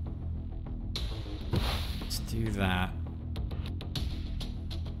 Let's do that.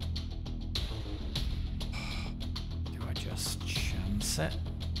 Do I just chance it?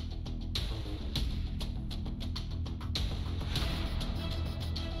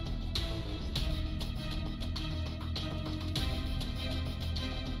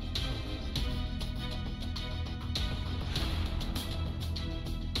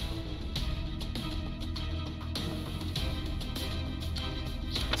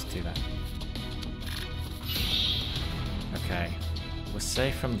 Do that. Okay, we're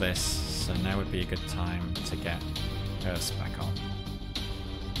safe from this, so now would be a good time to get Earth back on.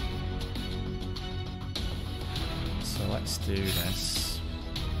 So let's do this.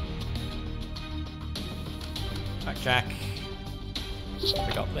 Blackjack.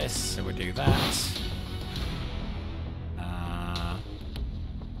 We got this, so we'll do that.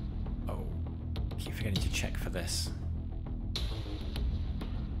 Oh, keep forgetting to check for this.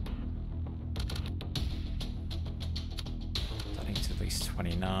 To at least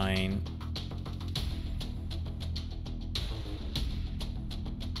 29.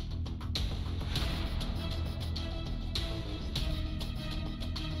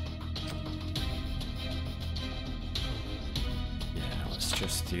 Yeah, let's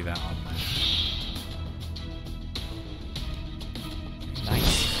just do that on there.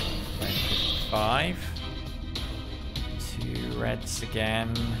 Nice. 5. 2 reds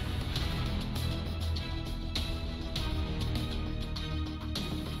again.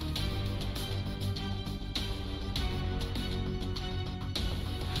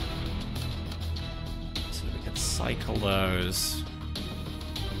 Cycle those.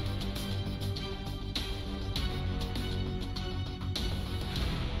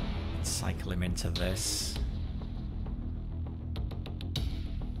 Cycle him into this.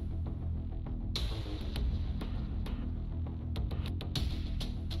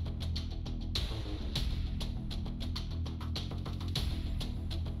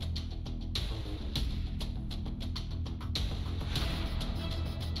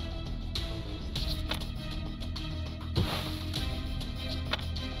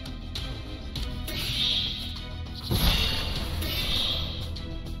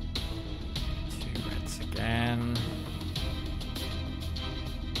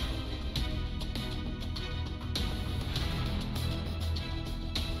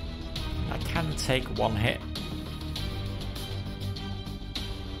 Can take 1 hit.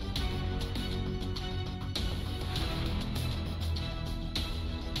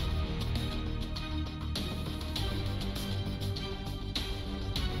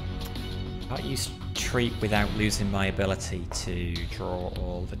 Can't use retreat without losing my ability to draw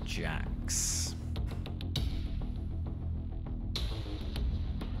all the jacks.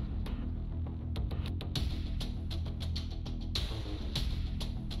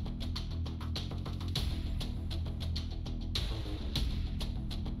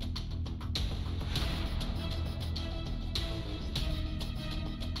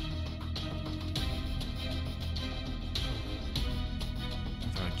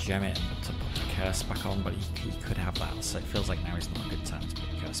 Gem it to put the curse back on, but he could have that, so it feels like now is not a good time to put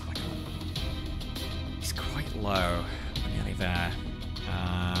the curse back on. He's quite low. We're nearly there.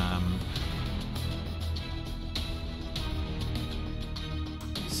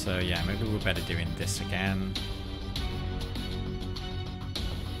 So yeah, maybe we're better doing this again.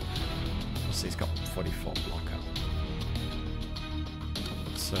 Also, he's got 44 block up.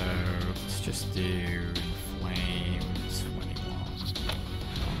 So let's just do Inflame 21.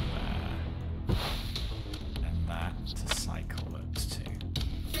 And that to cycle those two.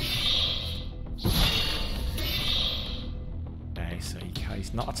 Okay, so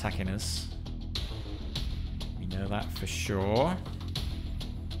he's not attacking us. We know that for sure.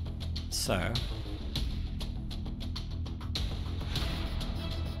 So how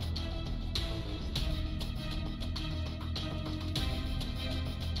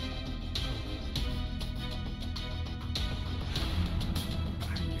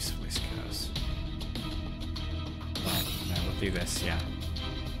useful is curse? Right, no, we'll do this, yeah.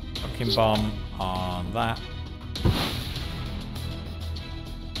 Fucking bomb on that.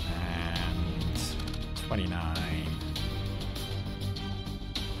 And 29.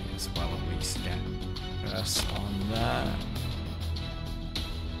 Curse on there.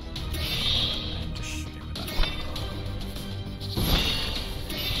 And just shoot it with that.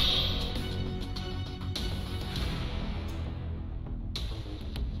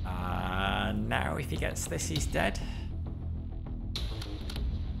 Now if he gets this, he's dead.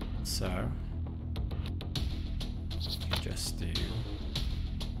 So you can just do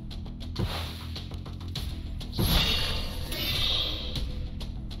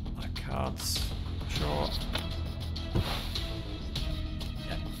black cards. Sure.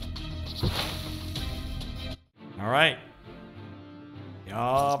 Yeah. All right. We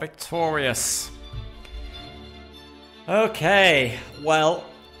are victorious. Okay. Well,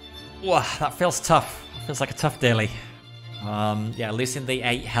 that feels tough. Feels like a tough daily. Yeah, losing the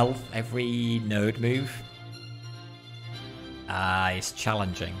 8 health every node move is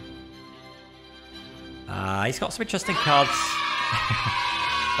challenging. He's got some interesting cards.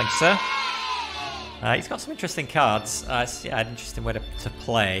 Thanks, sir. He's got some interesting cards. It's yeah, an interesting way to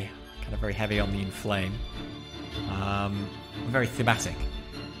play. Kind of very heavy on the Inflame. Very thematic.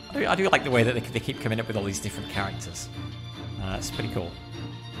 I do like the way that they keep coming up with all these different characters. It's pretty cool.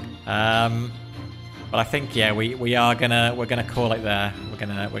 But I think yeah, we're gonna call it there.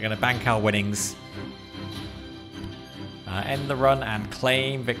 We're gonna bank our winnings, end the run, and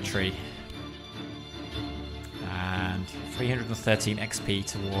claim victory. And 313 XP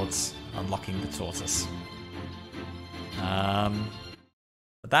towards unlocking the tortoise.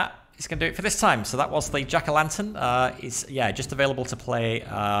 But that is going to do it for this time. So that was the Jack-o'-lantern. It's yeah, just available to play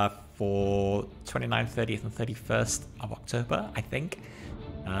for 29th, 30th, and 31st of October, I think.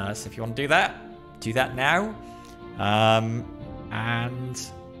 So if you want to do that now. And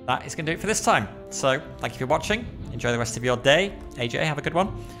that is going to do it for this time. So thank you for watching. Enjoy the rest of your day. AJ, have a good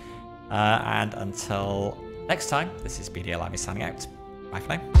one. And until next time, this is BDLIV signing out. Bye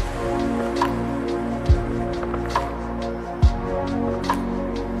for now.